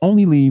 This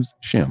only leaves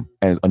Shem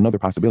as another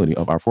possibility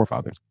of our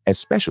forefathers,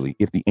 especially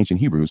if the ancient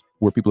Hebrews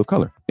were people of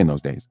color in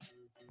those days.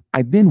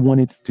 I then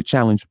wanted to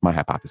challenge my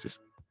hypothesis.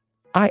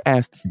 I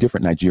asked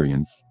different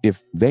Nigerians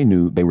if they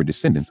knew they were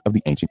descendants of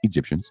the ancient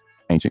Egyptians,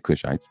 ancient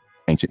Cushites,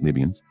 ancient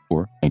Libyans,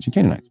 or ancient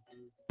Canaanites.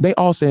 They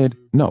all said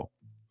no.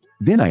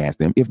 Then I asked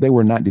them if they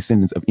were not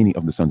descendants of any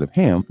of the sons of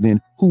Ham,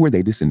 then who were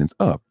they descendants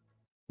of?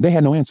 They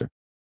had no answer.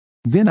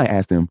 Then I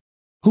asked them,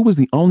 who was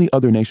the only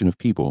other nation of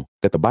people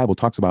that the Bible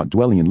talks about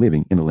dwelling and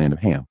living in the land of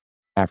Ham,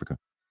 Africa?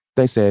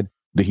 They said,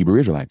 the Hebrew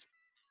Israelites.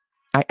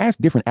 I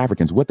asked different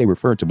Africans what they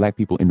referred to black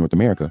people in North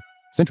America,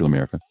 Central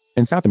America,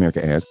 and South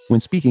America as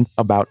when speaking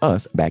about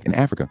us back in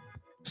Africa.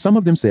 Some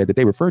of them said that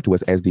they referred to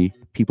us as the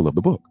people of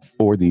the book,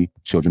 or the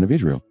children of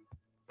Israel.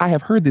 I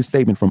have heard this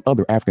statement from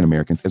other African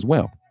Americans as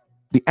well.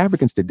 The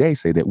Africans today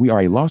say that we are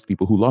a lost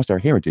people who lost our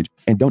heritage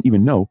and don't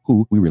even know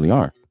who we really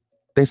are.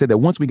 They said that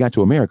once we got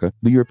to America,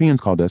 the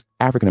Europeans called us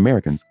African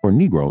Americans, or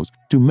Negroes,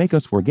 to make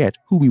us forget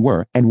who we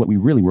were and what we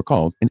really were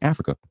called in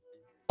Africa.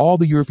 All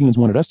the Europeans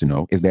wanted us to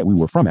know is that we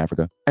were from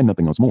Africa and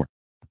nothing else more.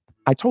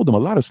 I told them a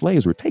lot of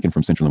slaves were taken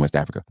from Central and West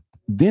Africa.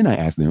 Then I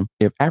asked them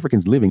if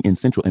Africans living in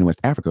Central and West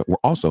Africa were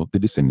also the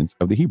descendants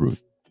of the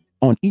Hebrews.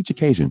 On each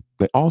occasion,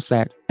 they all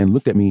sat and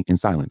looked at me in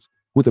silence,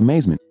 with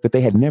amazement that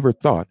they had never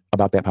thought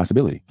about that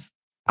possibility.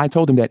 I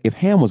told them that if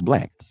Ham was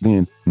black,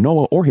 then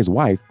Noah or his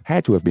wife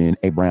had to have been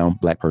a brown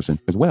black person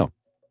as well.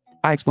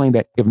 I explained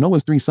that if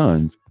Noah's three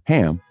sons,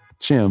 Ham,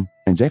 Shem,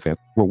 and Japheth,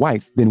 were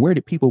white, then where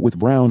did people with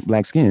brown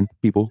black skin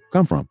people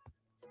come from?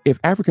 If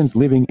Africans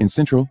living in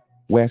Central,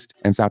 West,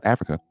 and South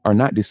Africa are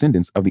not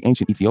descendants of the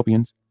ancient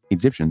Ethiopians,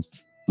 Egyptians,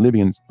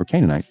 Libyans, or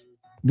Canaanites,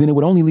 then it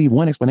would only leave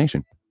one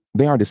explanation.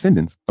 They are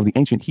descendants of the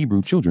ancient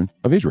Hebrew children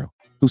of Israel,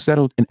 who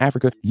settled in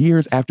Africa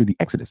years after the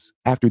Exodus,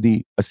 after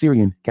the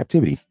Assyrian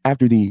captivity,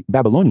 after the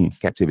Babylonian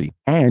captivity,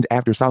 and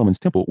after Solomon's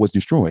temple was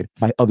destroyed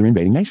by other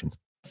invading nations.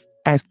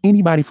 Ask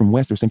anybody from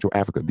West or Central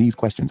Africa these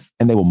questions,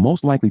 and they will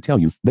most likely tell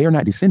you they are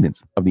not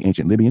descendants of the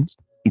ancient Libyans,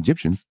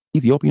 Egyptians,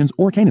 Ethiopians,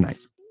 or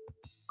Canaanites.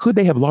 Could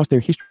they have lost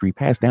their history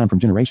passed down from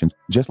generations,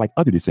 just like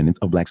other descendants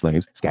of black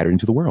slaves scattered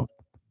into the world?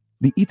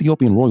 The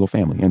Ethiopian royal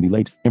family and the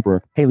late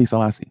Emperor Haile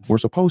Selassie were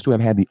supposed to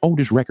have had the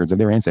oldest records of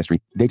their ancestry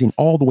dating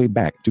all the way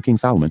back to King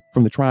Solomon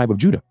from the tribe of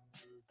Judah.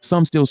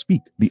 Some still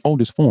speak the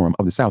oldest form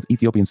of the South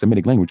Ethiopian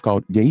Semitic language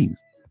called Ge'ez,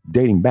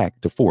 dating back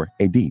to 4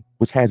 AD,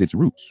 which has its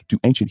roots to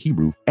ancient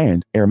Hebrew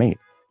and Aramaic.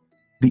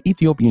 The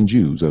Ethiopian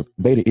Jews of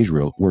Beta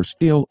Israel were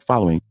still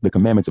following the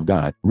commandments of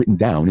God written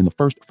down in the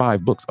first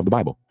 5 books of the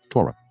Bible,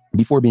 Torah,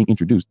 before being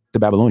introduced to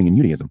Babylonian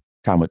Judaism,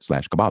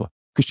 Talmud/Kabbalah,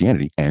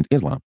 Christianity, and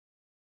Islam.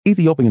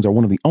 Ethiopians are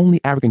one of the only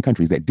African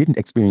countries that didn't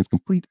experience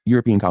complete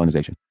European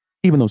colonization,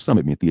 even though some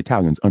admit the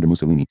Italians under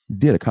Mussolini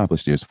did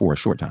accomplish this for a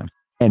short time,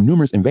 and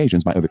numerous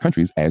invasions by other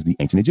countries as the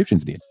ancient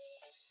Egyptians did.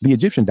 The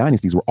Egyptian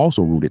dynasties were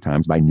also ruled at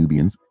times by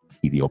Nubians,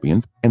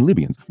 Ethiopians, and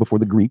Libyans before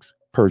the Greeks,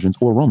 Persians,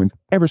 or Romans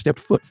ever stepped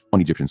foot on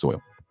Egyptian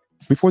soil.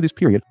 Before this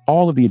period,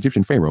 all of the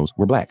Egyptian pharaohs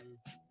were black.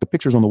 The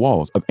pictures on the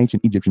walls of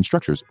ancient Egyptian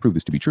structures prove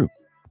this to be true.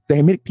 The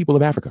Hamitic people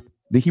of Africa,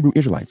 the Hebrew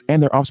Israelites,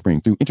 and their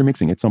offspring through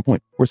intermixing at some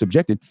point were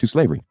subjected to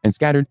slavery and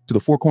scattered to the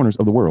 4 corners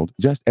of the world,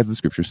 just as the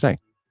scriptures say.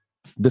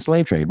 The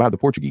slave trade by the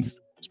Portuguese,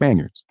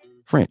 Spaniards,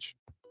 French,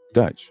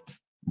 Dutch,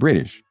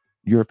 British,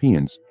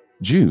 Europeans,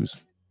 Jews,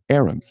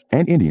 Arabs,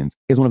 and Indians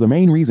is one of the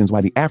main reasons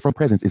why the Afro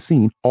presence is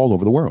seen all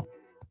over the world.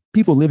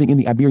 People living in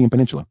the Iberian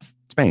Peninsula,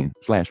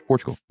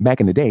 Spain/Portugal, back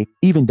in the day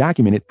even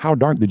documented how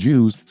dark the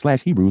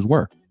Jews/Hebrews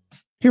were.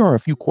 Here are a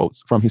few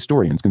quotes from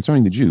historians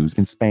concerning the Jews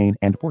in Spain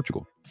and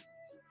Portugal.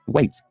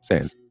 Waits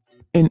says,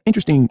 an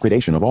interesting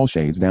gradation of all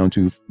shades down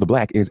to the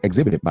black is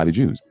exhibited by the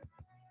Jews.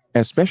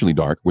 Especially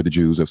dark were the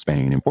Jews of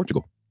Spain and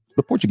Portugal.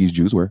 The Portuguese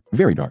Jews were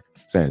very dark,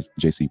 says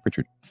J.C.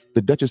 Pritchard.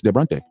 The Duchess de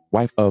Bronte,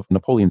 wife of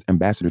Napoleon's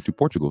ambassador to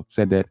Portugal,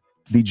 said that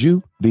the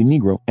Jew, the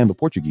Negro, and the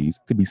Portuguese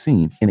could be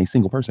seen in a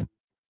single person.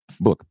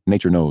 Book,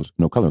 Nature Knows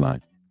No Color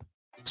Line.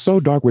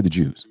 So dark were the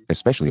Jews,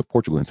 especially of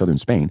Portugal and southern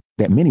Spain,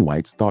 that many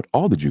whites thought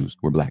all the Jews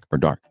were black or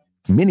dark.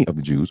 Many of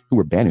the Jews who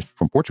were banished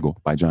from Portugal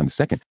by John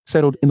II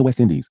settled in the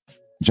West Indies.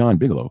 John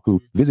Bigelow, who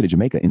visited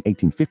Jamaica in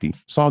 1850,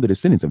 saw the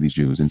descendants of these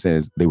Jews and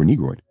says they were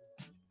Negroid.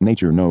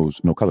 Nature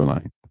Knows No Color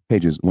Line,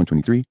 pages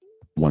 123,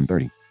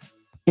 130.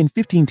 In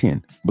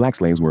 1510, black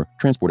slaves were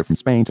transported from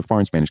Spain to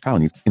foreign Spanish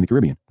colonies in the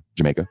Caribbean,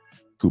 Jamaica,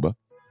 Cuba,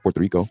 Puerto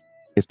Rico,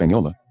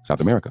 Hispaniola, South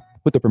America,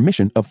 with the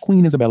permission of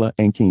Queen Isabella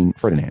and King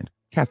Ferdinand,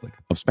 Catholic,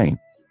 of Spain.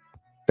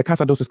 The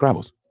Casa dos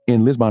Escravos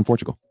in Lisbon,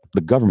 Portugal,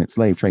 the government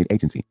slave trade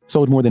agency,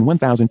 sold more than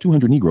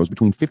 1,200 Negroes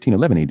between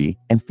 1511 AD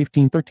and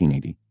 1513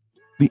 AD.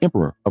 The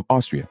Emperor of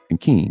Austria and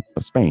King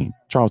of Spain,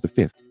 Charles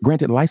V,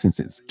 granted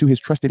licenses to his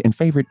trusted and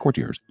favorite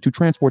courtiers to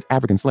transport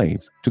African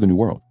slaves to the New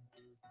World.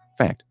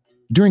 Fact,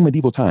 During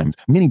medieval times,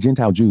 many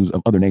Gentile Jews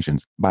of other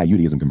nations, by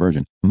Judaism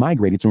conversion,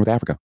 migrated to North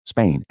Africa,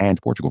 Spain, and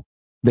Portugal.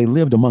 They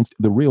lived amongst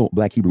the real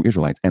Black Hebrew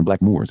Israelites and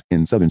Black Moors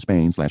in southern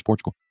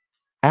Spain/Portugal.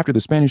 After the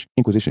Spanish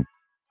Inquisition,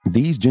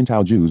 these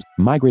Gentile Jews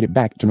migrated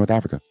back to North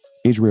Africa,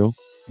 Israel,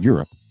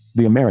 Europe,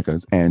 the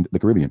Americas, and the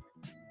Caribbean.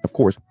 Of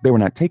course, they were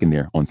not taken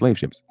there on slave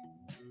ships.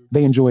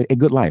 They enjoyed a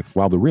good life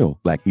while the real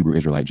Black Hebrew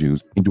Israelite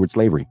Jews endured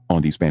slavery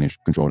on these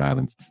Spanish-controlled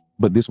islands.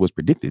 But this was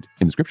predicted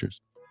in the scriptures.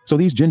 So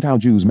these Gentile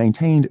Jews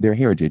maintained their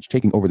heritage,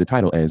 taking over the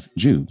title as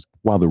Jews,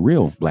 while the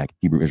real Black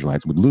Hebrew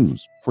Israelites would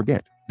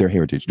forget their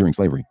heritage during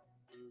slavery.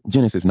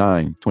 Genesis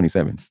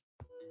 9:27.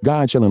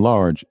 God shall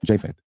enlarge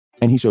Japheth,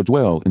 and he shall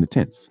dwell in the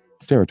tents,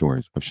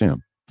 territories of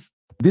Shem.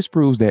 This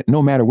proves that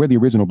no matter where the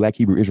original Black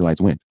Hebrew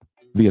Israelites went,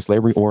 via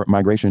slavery or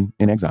migration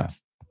in exile,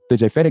 the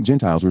Japhetic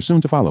Gentiles were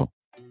soon to follow,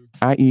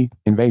 i.e.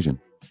 invasion,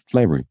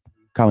 slavery,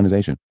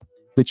 colonization.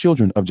 The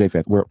children of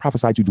Japheth were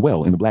prophesied to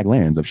dwell in the Black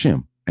lands of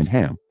Shem and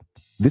Ham.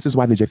 This is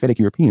why the Japhetic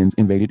Europeans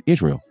invaded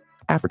Israel,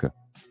 Africa,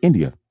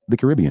 India, the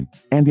Caribbean,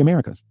 and the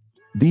Americas.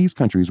 These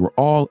countries were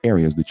all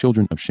areas the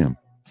children of Shem,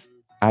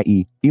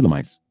 i.e.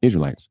 Elamites,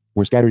 Israelites,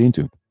 were scattered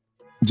into.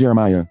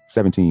 Jeremiah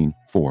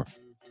 17:4.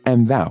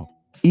 And thou,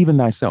 even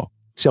thyself,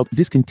 shalt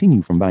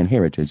discontinue from thine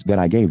heritage that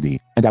I gave thee,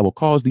 and I will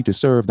cause thee to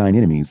serve thine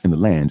enemies in the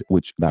land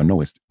which thou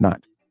knowest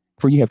not.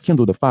 For ye have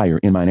kindled a fire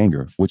in mine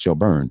anger, which shall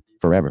burn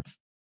forever.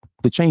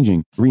 The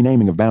changing,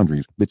 renaming of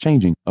boundaries, the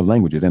changing of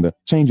languages, and the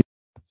changing.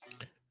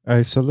 All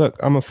right, so look,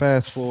 I'm going to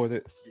fast forward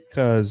it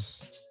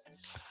because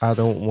I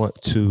don't want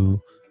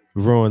to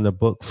ruin the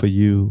book for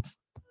you.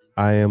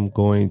 I am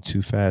going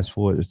to fast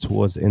forward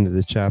towards the end of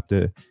the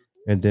chapter.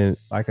 And then,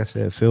 like I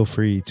said, feel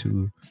free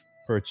to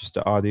purchase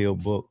the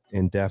audiobook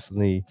and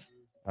definitely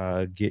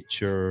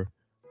get your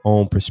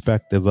own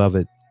perspective of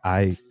it.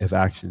 I have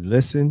actually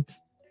listened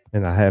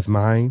and I have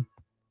mine,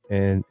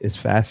 and it's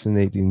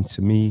fascinating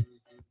to me.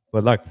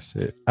 But like I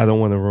said, I don't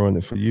want to ruin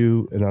it for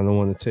you, and I don't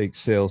want to take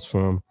sales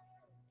from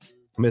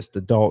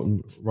Mr.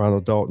 Dalton,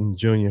 Ronald Dalton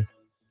Jr.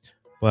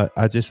 But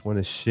I just want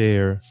to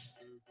share,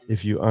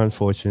 if you're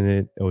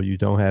unfortunate or you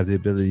don't have the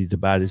ability to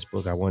buy this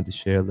book, I wanted to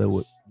share a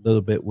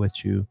little bit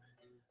with you.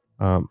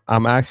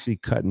 I'm actually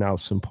cutting out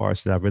some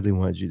parts that I really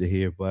wanted you to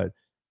hear, but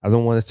I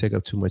don't want to take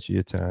up too much of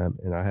your time,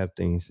 and I have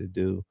things to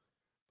do.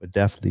 But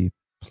definitely,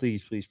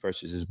 please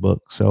purchase this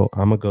book. So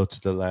I'm going to go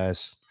to the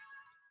last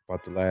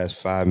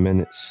 5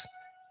 minutes,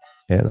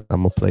 and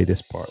I'm going to play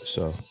this part.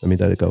 So let me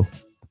let it go.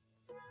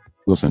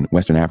 Wilson,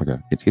 Western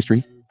Africa, Its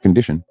History,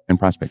 Condition, and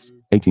Prospects,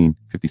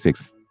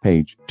 1856,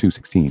 page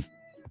 216.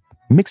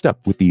 Mixed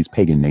up with these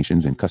pagan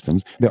nations and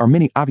customs, there are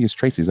many obvious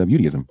traces of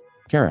Judaism,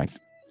 Karaite,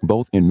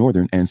 both in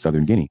northern and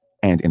southern Guinea,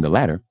 and in the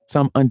latter,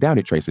 some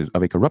undoubted traces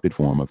of a corrupted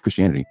form of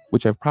Christianity,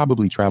 which have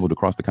probably traveled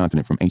across the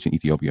continent from ancient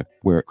Ethiopia,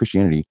 where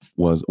Christianity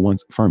was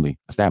once firmly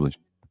established.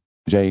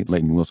 J.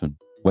 Leighton Wilson,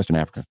 Western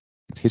Africa,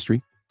 Its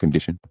History,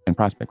 Condition, and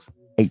Prospects,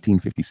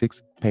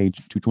 1856, page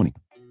 220.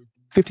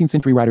 15th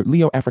century writer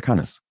Leo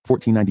Africanus,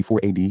 1494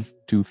 AD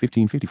to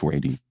 1554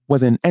 AD,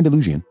 was an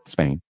Andalusian,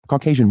 Spain,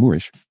 Caucasian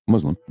Moorish,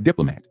 Muslim,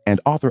 diplomat,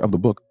 and author of the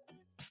book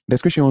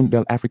Description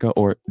del Africa,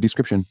 or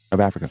Description of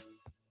Africa.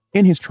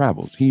 In his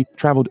travels, he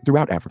traveled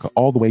throughout Africa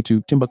all the way to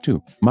Timbuktu,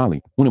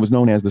 Mali, when it was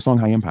known as the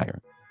Songhai Empire.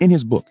 In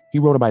his book, he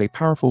wrote about a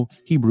powerful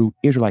Hebrew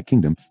Israelite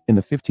kingdom in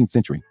the 15th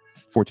century,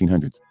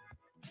 1400s.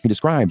 He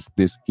describes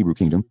this Hebrew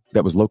kingdom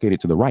that was located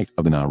to the right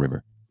of the Nile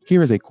River.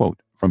 Here is a quote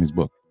from his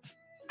book.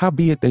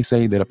 Howbeit they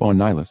say that upon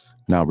Nilus,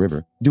 Nile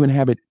River, do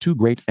inhabit two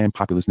great and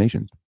populous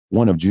nations,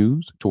 one of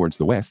Jews towards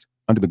the west,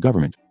 under the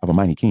government of a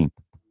mighty king.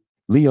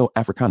 Leo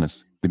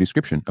Africanus, The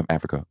Description of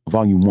Africa,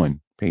 Volume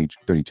 1, page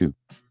 32.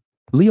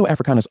 Leo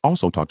Africanus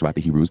also talked about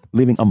the Hebrews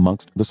living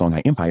amongst the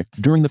Songhai Empire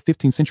during the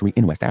 15th century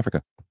in West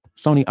Africa.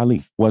 Soni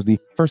Ali was the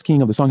first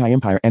king of the Songhai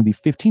Empire and the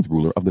 15th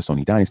ruler of the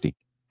Soni dynasty.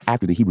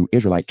 After the Hebrew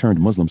Israelite turned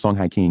Muslim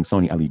Songhai king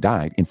Soni Ali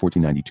died in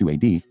 1492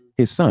 AD,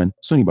 his son,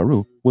 Suni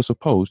Baru, was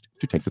supposed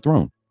to take the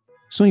throne.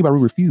 Suni Baru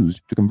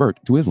refused to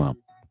convert to Islam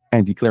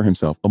and declare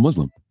himself a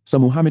Muslim, so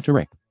Muhammad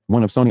Ture,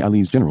 one of Soni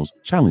Ali's generals,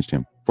 challenged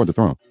him for the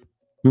throne.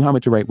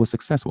 Muhammad Ture was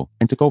successful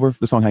and took over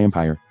the Songhai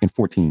Empire in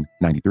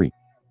 1493.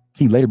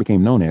 He later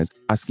became known as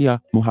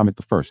Askia Muhammad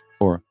I,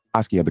 or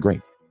Askia the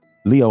Great.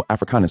 Leo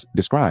Africanus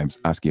describes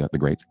Askia the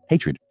Great's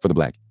hatred for the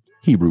Black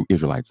Hebrew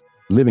Israelites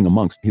living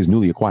amongst his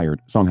newly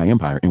acquired Songhai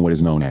Empire in what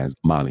is known as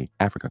Mali,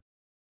 Africa.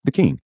 The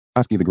king,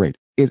 Askia the Great,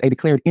 is a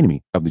declared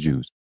enemy of the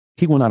Jews.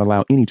 He will not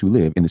allow any to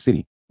live in the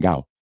city,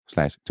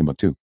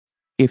 Gao/Timbuktu.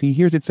 If he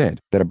hears it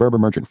said that a Berber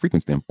merchant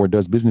frequents them or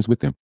does business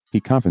with them,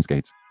 he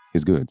confiscates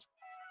his goods.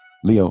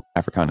 Leo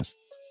Africanus,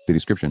 The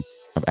Description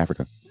of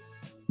Africa.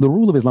 The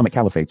rule of Islamic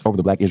caliphates over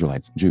the Black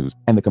Israelites, Jews,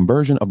 and the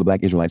conversion of the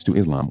Black Israelites to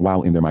Islam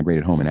while in their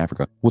migrated home in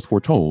Africa was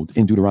foretold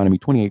in Deuteronomy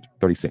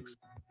 28:36.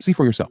 See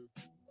for yourself.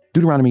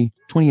 Deuteronomy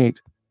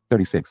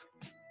 28:36.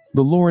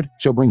 The Lord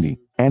shall bring thee,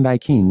 and thy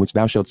king which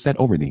thou shalt set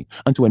over thee,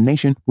 unto a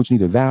nation which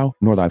neither thou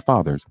nor thy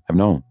fathers have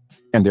known.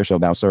 And there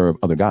shalt thou serve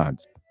other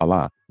gods,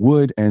 Allah,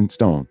 wood and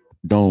stone,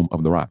 dome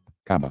of the rock,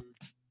 Kaaba.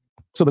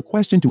 So the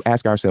question to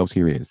ask ourselves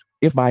here is,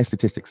 if by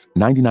statistics,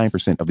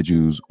 99% of the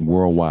Jews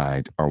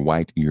worldwide are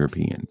white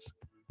Europeans,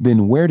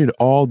 then where did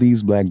all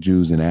these black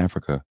Jews in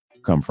Africa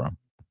come from?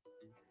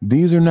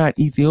 These are not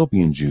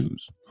Ethiopian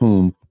Jews,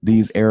 whom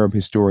these Arab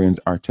historians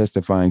are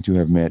testifying to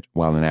have met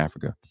while in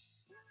Africa.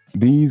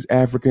 These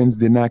Africans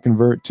did not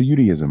convert to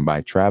Judaism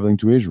by traveling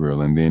to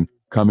Israel and then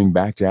coming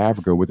back to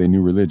Africa with a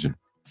new religion.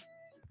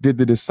 Did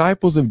the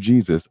disciples of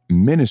Jesus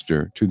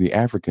minister to the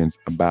Africans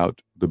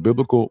about the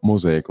biblical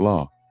Mosaic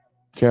law,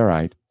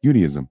 Karaite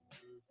Judaism?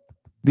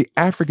 The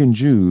African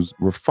Jews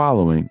were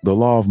following the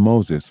law of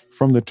Moses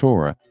from the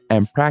Torah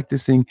and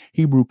practicing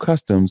Hebrew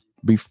customs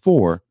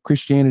before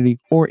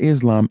Christianity or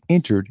Islam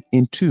entered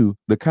into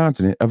the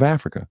continent of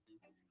Africa.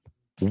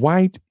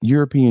 White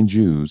European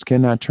Jews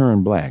cannot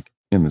turn black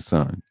in the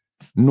sun,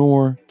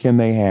 nor can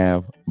they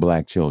have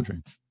black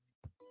children.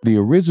 The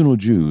original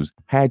Jews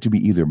had to be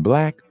either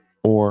black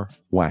or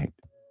white.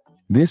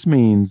 This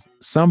means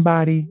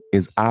somebody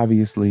is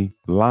obviously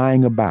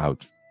lying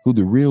about who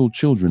the real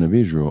children of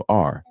Israel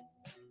are.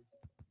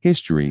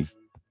 History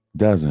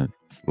doesn't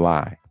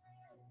lie.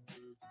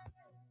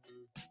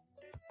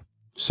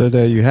 So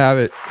there you have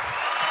it.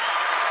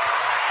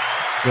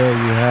 There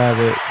you have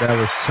it. That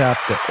was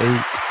chapter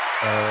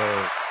 8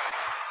 of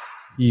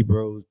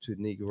Hebrews to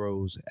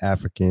Negroes,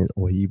 African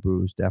or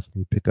Hebrews.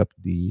 Definitely pick up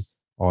the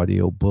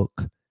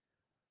audiobook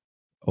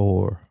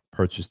or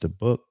purchase the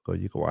book, or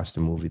you can watch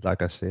the movie.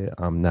 Like I said,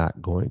 I'm not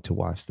going to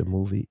watch the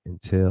movie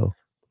until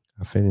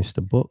I finish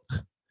the book.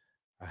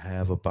 I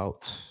have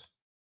about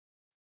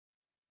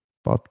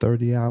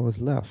 30 hours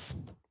left.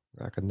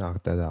 I can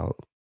knock that out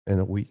in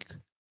a week.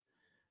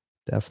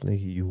 Definitely,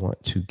 you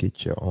want to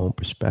get your own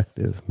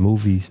perspective.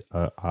 Movies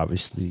are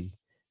obviously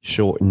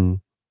shortened.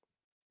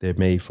 They're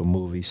made for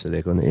movies, so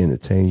they're going to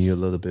entertain you a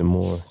little bit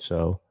more.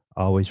 So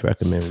I always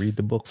recommend read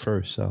the book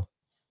first. So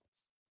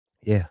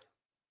yeah,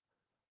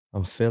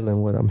 I'm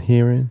feeling what I'm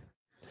hearing.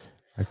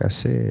 Like I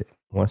said,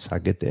 once I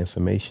get the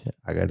information,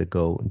 I got to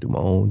go and do my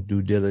own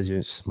due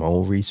diligence, my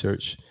own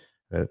research,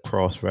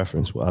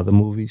 cross-reference with other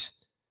movies.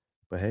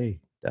 But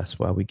hey, that's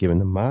why we're giving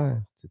the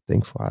mind to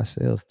think for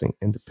ourselves, think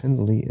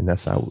independently, and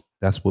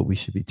that's what we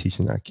should be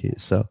teaching our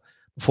kids. So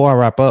before I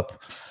wrap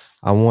up,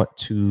 I want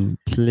to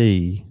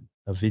play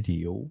a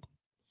video.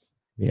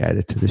 We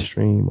added to the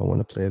stream. I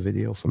want to play a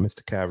video for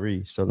Mr.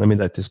 Kyrie. So let me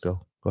let this go.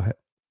 Go ahead.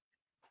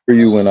 For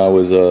you, when I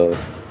was a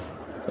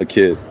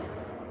kid,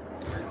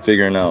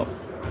 figuring out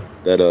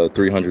that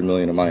 300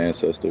 million of my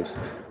ancestors,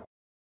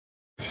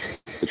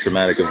 the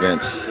traumatic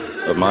events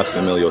of my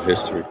familial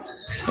history,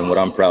 and what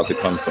I'm proud to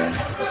come from,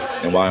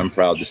 and why I'm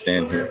proud to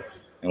stand here,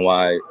 and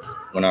why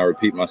when I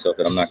repeat myself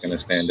that I'm not going to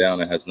stand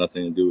down, it has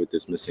nothing to do with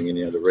dismissing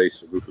any other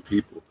race or group of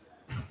people.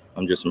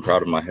 I'm just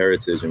proud of my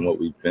heritage and what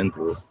we've been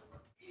through.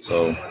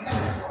 So,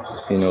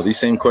 you know, these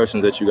same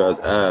questions that you guys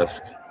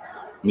ask,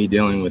 me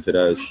dealing with it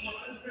as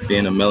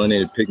being a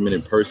melanated,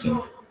 pigmented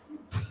person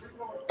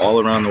all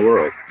around the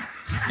world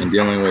and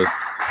dealing with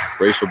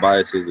racial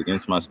biases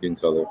against my skin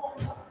color,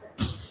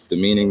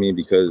 demeaning me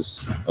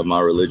because of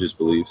my religious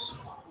beliefs.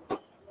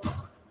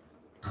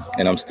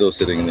 And I'm still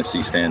sitting in the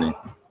seat standing.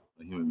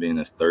 A human being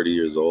that's 30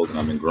 years old, and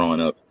I've been growing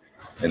up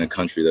in a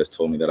country that's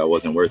told me that I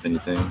wasn't worth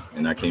anything,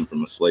 and I came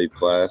from a slave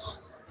class,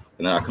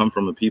 and I come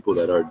from a people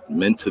that are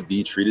meant to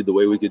be treated the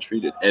way we get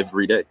treated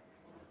every day.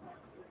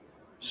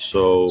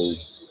 So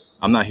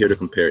I'm not here to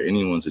compare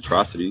anyone's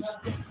atrocities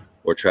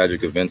or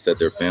tragic events that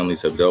their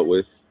families have dealt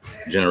with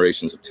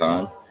generations of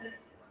time.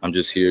 I'm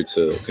just here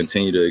to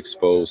continue to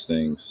expose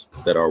things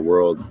that our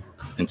world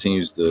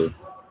continues to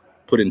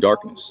put in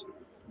darkness.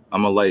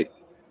 I'm a light.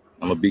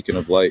 I'm a beacon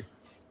of light.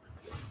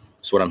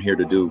 That's what I'm here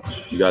to do.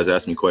 You guys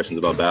ask me questions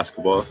about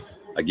basketball,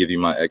 I give you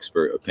my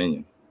expert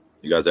opinion.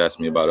 You guys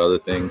ask me about other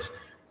things,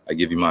 I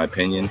give you my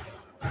opinion,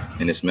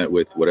 and it's met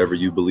with whatever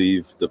you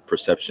believe the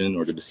perception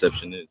or the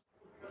deception is.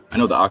 I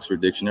know the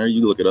Oxford Dictionary,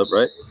 you look it up,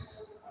 right?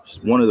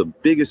 Just one of the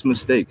biggest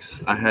mistakes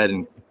I had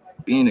in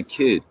being a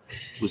kid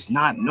was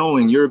not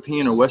knowing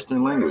European or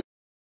Western language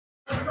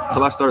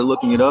until I started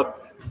looking it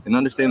up and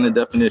understanding the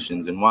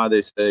definitions and why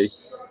they say,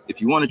 if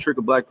you want to trick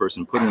a black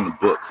person, put it in the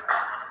book.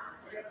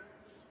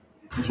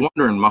 I was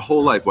wondering my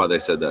whole life why they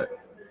said that.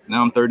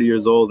 Now I'm 30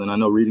 years old and I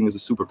know reading is a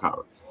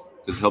superpower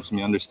because it helps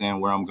me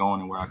understand where I'm going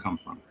and where I come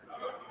from.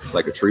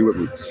 Like a tree with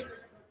roots.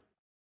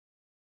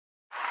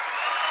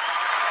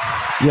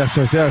 Yes.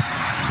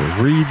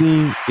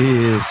 Reading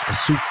is a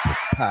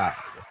superpower.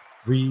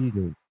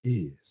 Reading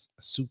is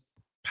a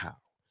superpower.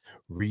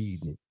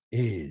 Reading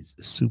is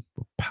a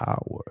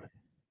superpower.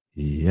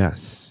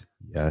 Yes.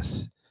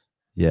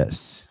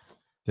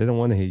 They don't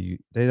want to hear you.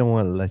 They don't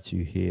want to let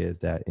you hear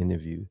that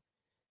interview.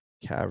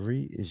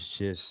 Kyrie is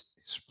just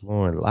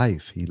exploring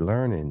life. He's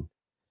learning.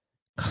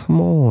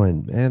 Come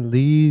on, man.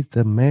 Leave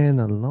the man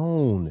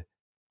alone.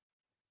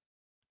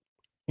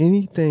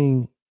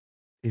 Anything,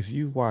 if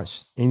you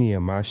watch any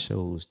of my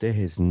shows, there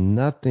is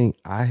nothing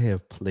I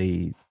have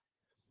played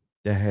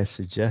that has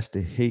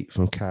suggested hate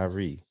from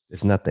Kyrie.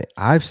 There's nothing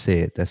I've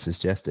said that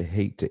suggested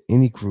hate to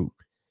any group.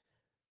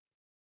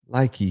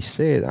 Like he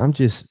said, I'm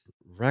just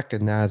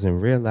recognizing,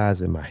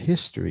 realizing my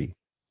history.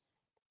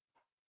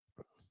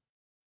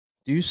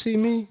 Do you see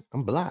me?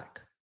 I'm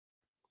Black.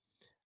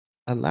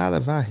 A lot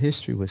of our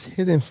history was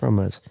hidden from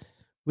us.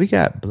 We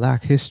got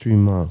Black History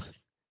Month.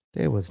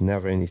 There was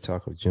never any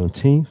talk of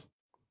Juneteenth.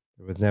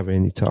 There was never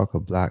any talk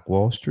of Black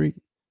Wall Street.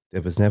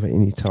 There was never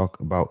any talk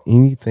about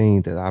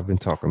anything that I've been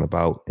talking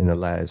about in the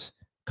last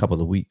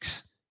couple of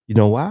weeks. You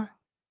know why?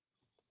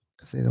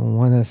 Because they don't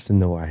want us to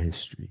know our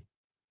history.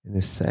 And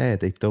it's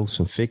sad. They throw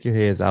some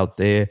figureheads out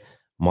there,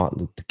 Martin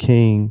Luther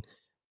King,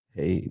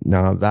 hey,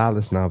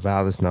 nonviolence,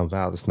 nonviolence,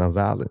 nonviolence,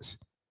 nonviolence.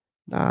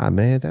 Nah,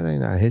 man, that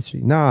ain't our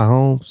history. Nah,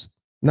 Holmes.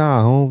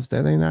 Nah, Holmes,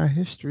 that ain't our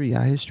history.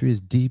 Our history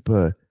is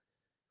deeper.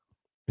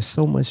 It's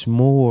so much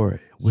more.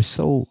 We're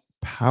so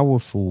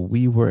powerful.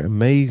 We were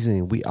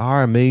amazing. We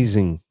are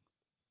amazing.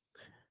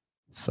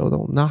 So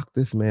don't knock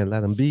this man.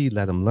 Let him be.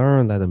 Let him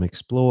learn. Let him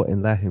explore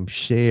and let him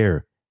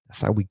share.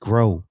 That's how we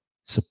grow.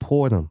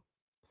 Support him.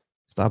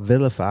 Stop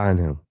vilifying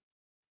him.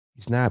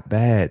 He's not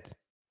bad.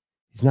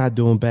 He's not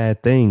doing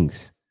bad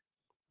things.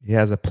 He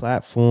has a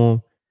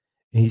platform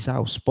and he's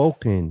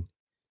outspoken.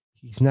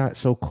 He's not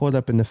so caught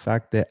up in the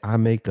fact that I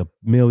make $1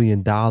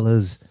 million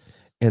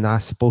and I'm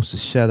supposed to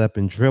shut up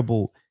and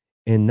dribble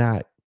and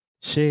not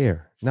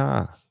share.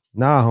 Nah,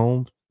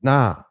 Holmes.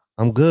 Nah,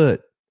 I'm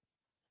good.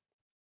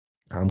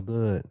 I'm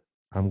good.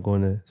 I'm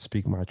going to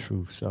speak my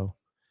truth. So,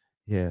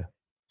 yeah.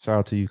 Shout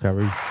out to you,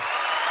 Kyrie.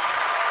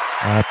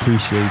 I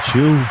appreciate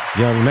you,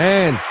 young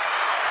man.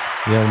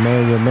 Young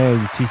man,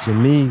 you're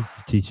teaching me,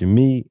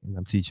 and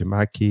I'm teaching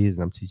my kids,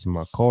 and I'm teaching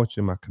my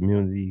culture, my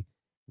community.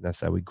 And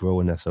that's how we grow,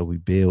 and that's how we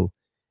build.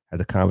 I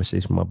had a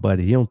conversation with my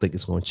buddy. He don't think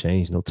it's going to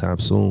change no time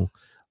soon.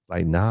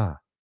 Like, nah,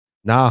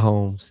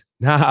 Holmes.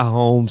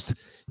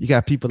 You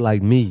got people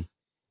like me.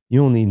 You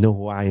don't even know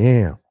who I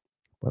am.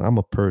 But I'm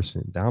a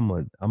person.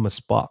 I'm a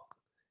spark.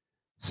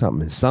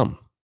 Something.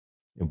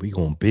 And we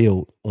going to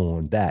build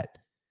on that.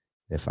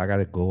 If I got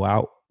to go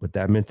out with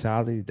that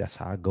mentality, that's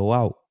how I go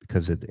out.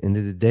 Because at the end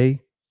of the day,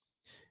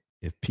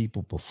 if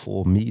people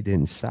before me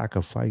didn't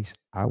sacrifice,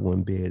 I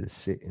wouldn't be able to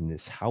sit in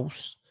this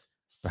house,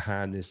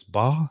 behind this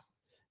bar,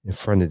 in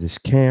front of this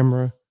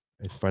camera,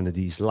 in front of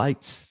these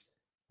lights,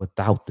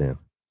 without them.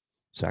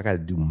 So I got to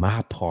do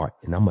my part,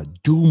 and I'm going to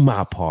do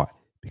my part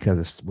because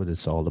it's what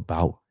it's all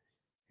about.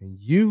 And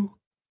you,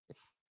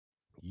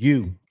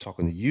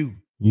 talking to you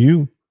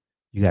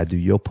got to do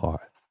your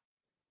part.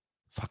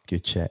 Fuck your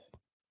check.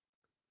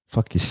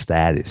 Fuck your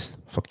status.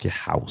 Fuck your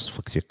house.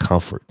 Fuck your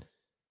comfort.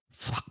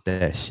 Fuck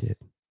that shit.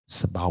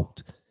 It's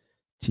about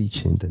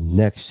teaching the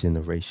next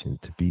generation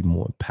to be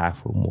more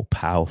impactful, more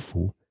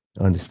powerful,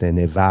 understand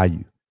their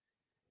value.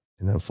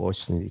 And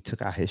unfortunately, they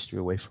took our history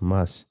away from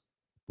us,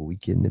 but we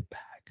getting it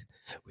back.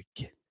 We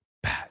getting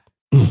it back.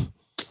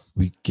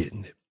 We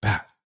getting it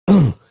back.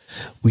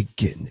 We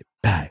getting it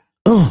back.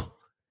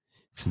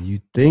 So you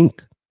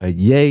think a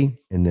Ye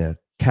and a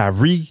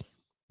Kyrie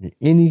and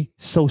any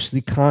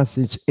socially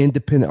conscious,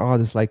 independent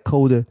artists like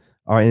Coda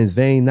are in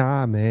vain?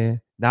 Nah,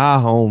 man. Nah,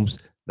 Holmes.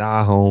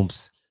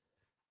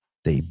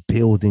 They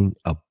building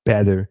a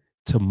better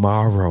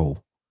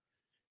tomorrow.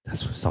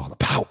 That's what it's all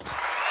about.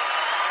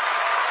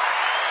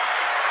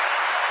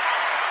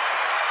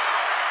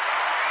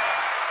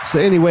 So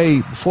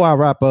anyway, before I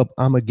wrap up,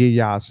 I'm going to give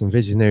y'all some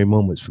visionary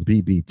moments from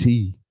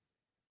BBT.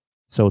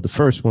 So the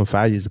first one,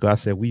 5 years ago, I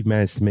said, we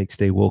managed to make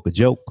Stay Woke a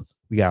joke.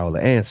 We got all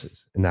the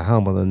answers and are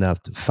humble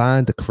enough to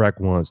find the correct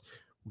ones.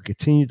 We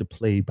continue to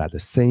play by the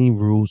same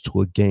rules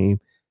to a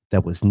game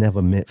that was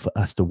never meant for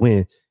us to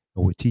win.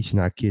 And we're teaching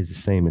our kids the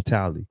same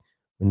mentality.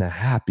 We're not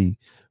happy,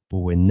 but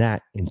we're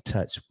not in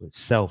touch with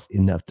self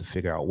enough to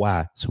figure out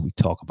why. So we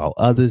talk about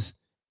others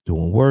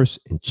doing worse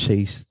and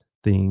chase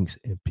things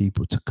and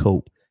people to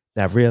cope.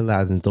 Not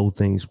realizing those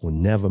things will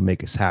never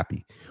make us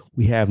happy.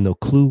 We have no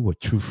clue what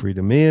true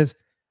freedom is.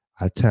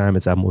 Our time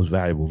is our most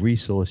valuable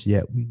resource,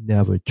 yet we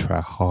never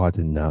try hard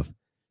enough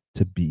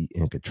to be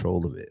in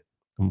control of it.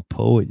 I'm a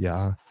poet,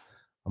 y'all.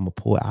 I'm a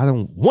poet. I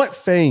don't want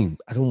fame.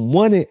 I don't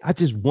want it. I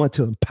just want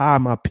to empower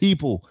my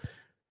people.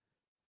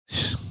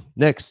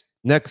 Next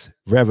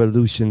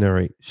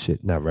revolutionary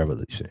shit, not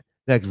revolution.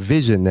 Next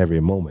visionary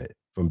moment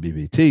from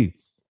BBT.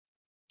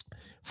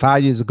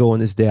 5 years ago on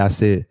this day, I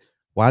said,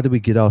 why do we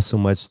get off so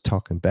much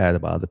talking bad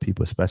about other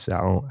people, especially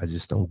I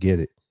just don't get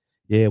it.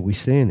 Yeah, we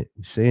saying it.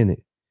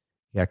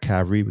 We got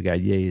Kyrie, we got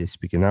Ye, they're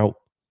speaking out.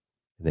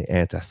 And they're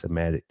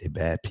anti-Semitic, they're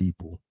bad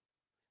people.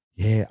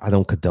 Yeah, I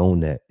don't condone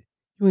that.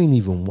 You ain't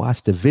even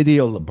watched the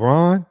video,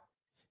 LeBron.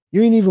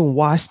 You ain't even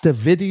watched the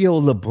video,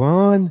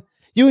 LeBron.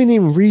 You ain't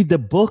even read the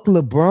book,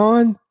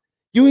 LeBron.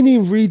 You ain't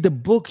even read the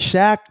book,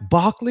 Shaq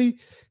Barkley.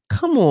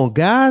 Come on,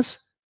 guys.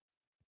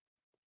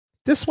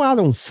 That's why I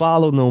don't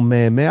follow no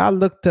man. I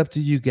looked up to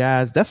you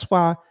guys. That's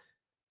why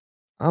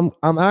I'm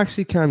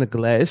actually kind of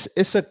glad.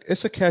 It's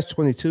a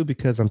catch-22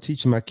 because I'm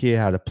teaching my kid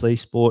how to play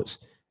sports,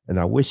 and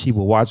I wish he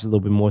would watch a little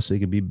bit more so he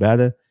could be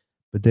better.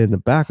 But then the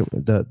back of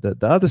the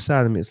other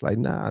side of me is like,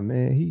 nah,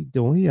 man, he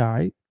all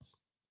right.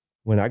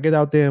 When I get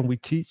out there and we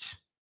teach,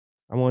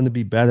 I want him to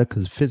be better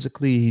because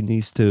physically he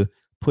needs to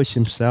push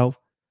himself.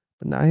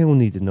 But now you don't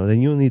need to know that.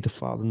 You don't need to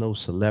follow no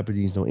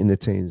celebrities, no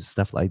entertainers,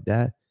 stuff like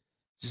that.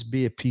 Just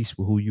be at peace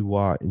with who you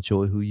are,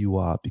 enjoy who you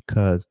are,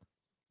 because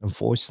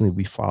unfortunately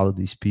we follow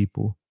these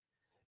people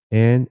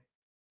and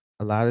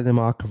a lot of them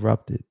are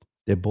corrupted.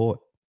 They're bought.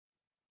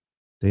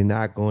 They're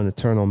not going to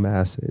turn on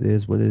master. It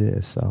is what it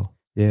is. So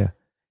yeah.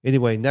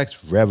 Anyway,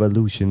 next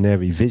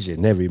revolutionary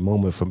visionary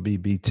moment from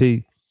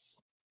BBT.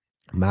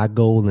 My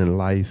goal in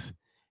life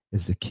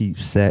is to keep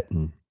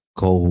setting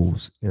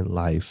goals in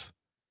life.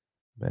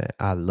 Man,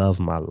 I love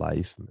my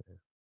life, man.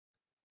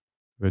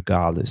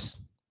 Regardless.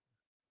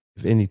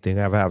 If anything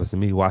ever happens to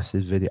me, watch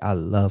this video. I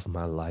love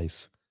my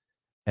life.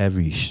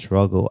 Every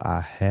struggle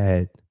I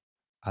had,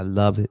 I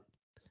love it.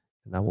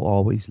 And I will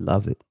always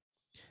love it.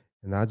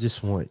 And I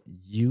just want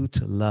you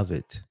to love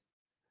it.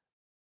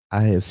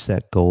 I have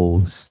set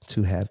goals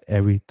to have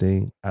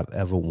everything I've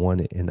ever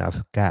wanted, and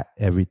I've got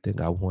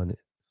everything I wanted.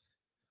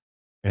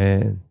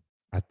 And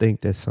I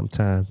think that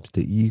sometimes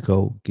the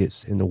ego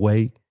gets in the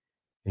way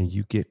and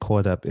you get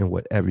caught up in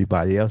what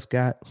everybody else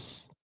got.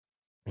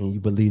 And you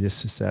believe that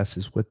success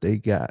is what they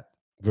got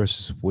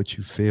versus what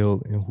you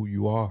feel and who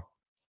you are.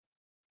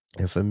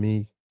 And for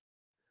me,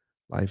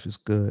 life is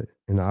good.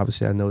 And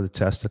obviously, I know the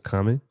tests are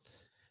coming.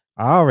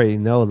 I already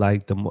know,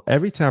 like,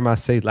 every time I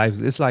say life,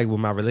 it's like with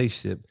my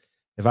relationship.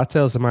 If I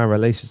tell somebody my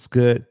relationship's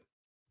good,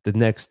 the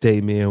next day,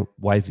 me and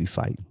wifey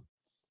fighting.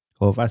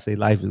 Or if I say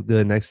life is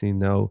good, next thing you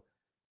know,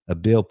 a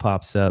bill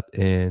pops up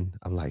and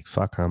I'm like,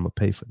 fuck, I'm gonna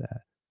pay for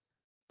that.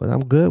 But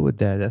I'm good with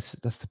that.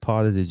 That's the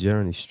part of the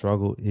journey.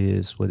 Struggle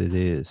is what it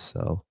is.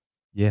 So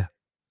yeah.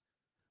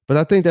 But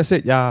I think that's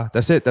it, y'all.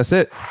 That's it.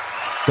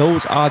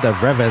 Those are the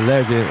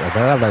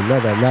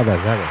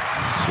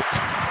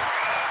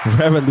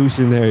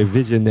revolutionary,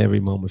 visionary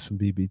moments from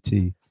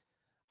BBT.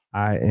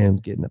 I am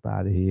getting up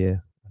out of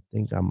here. I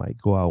think I might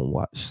go out and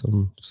watch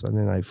some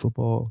Sunday night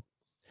football.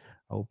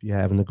 I hope you're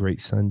having a great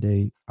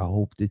Sunday. I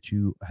hope that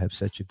you have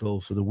set your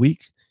goals for the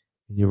week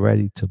and you're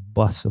ready to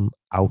bust them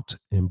out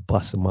and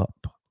bust them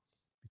up,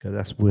 because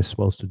that's what we're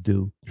supposed to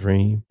do.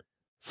 Dream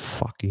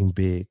fucking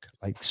big,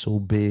 like so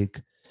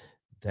big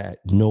that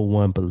no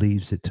one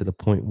believes it, to the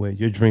point where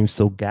your dream's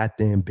so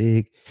goddamn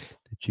big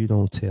that you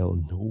don't tell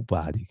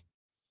nobody.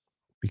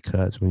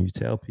 Because when you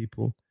tell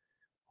people,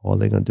 all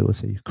they're going to do is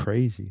say, you're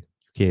crazy.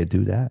 You can't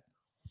do that.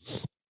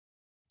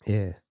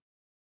 Yeah.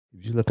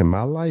 If you look at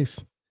my life,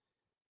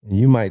 and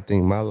you might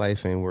think my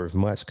life ain't worth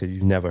much because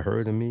you've never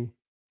heard of me.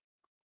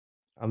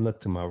 I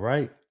look to my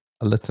right.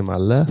 I look to my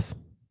left.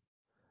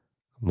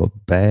 I'm a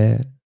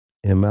bad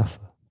MF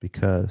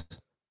because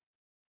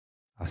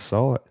I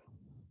saw it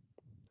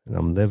and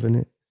I'm living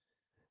it.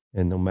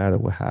 And no matter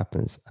what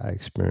happens, I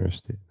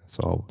experienced it. That's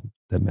all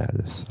that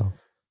matters. So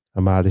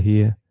I'm out of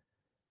here.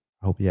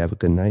 I hope you have a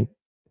good night.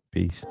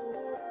 Peace.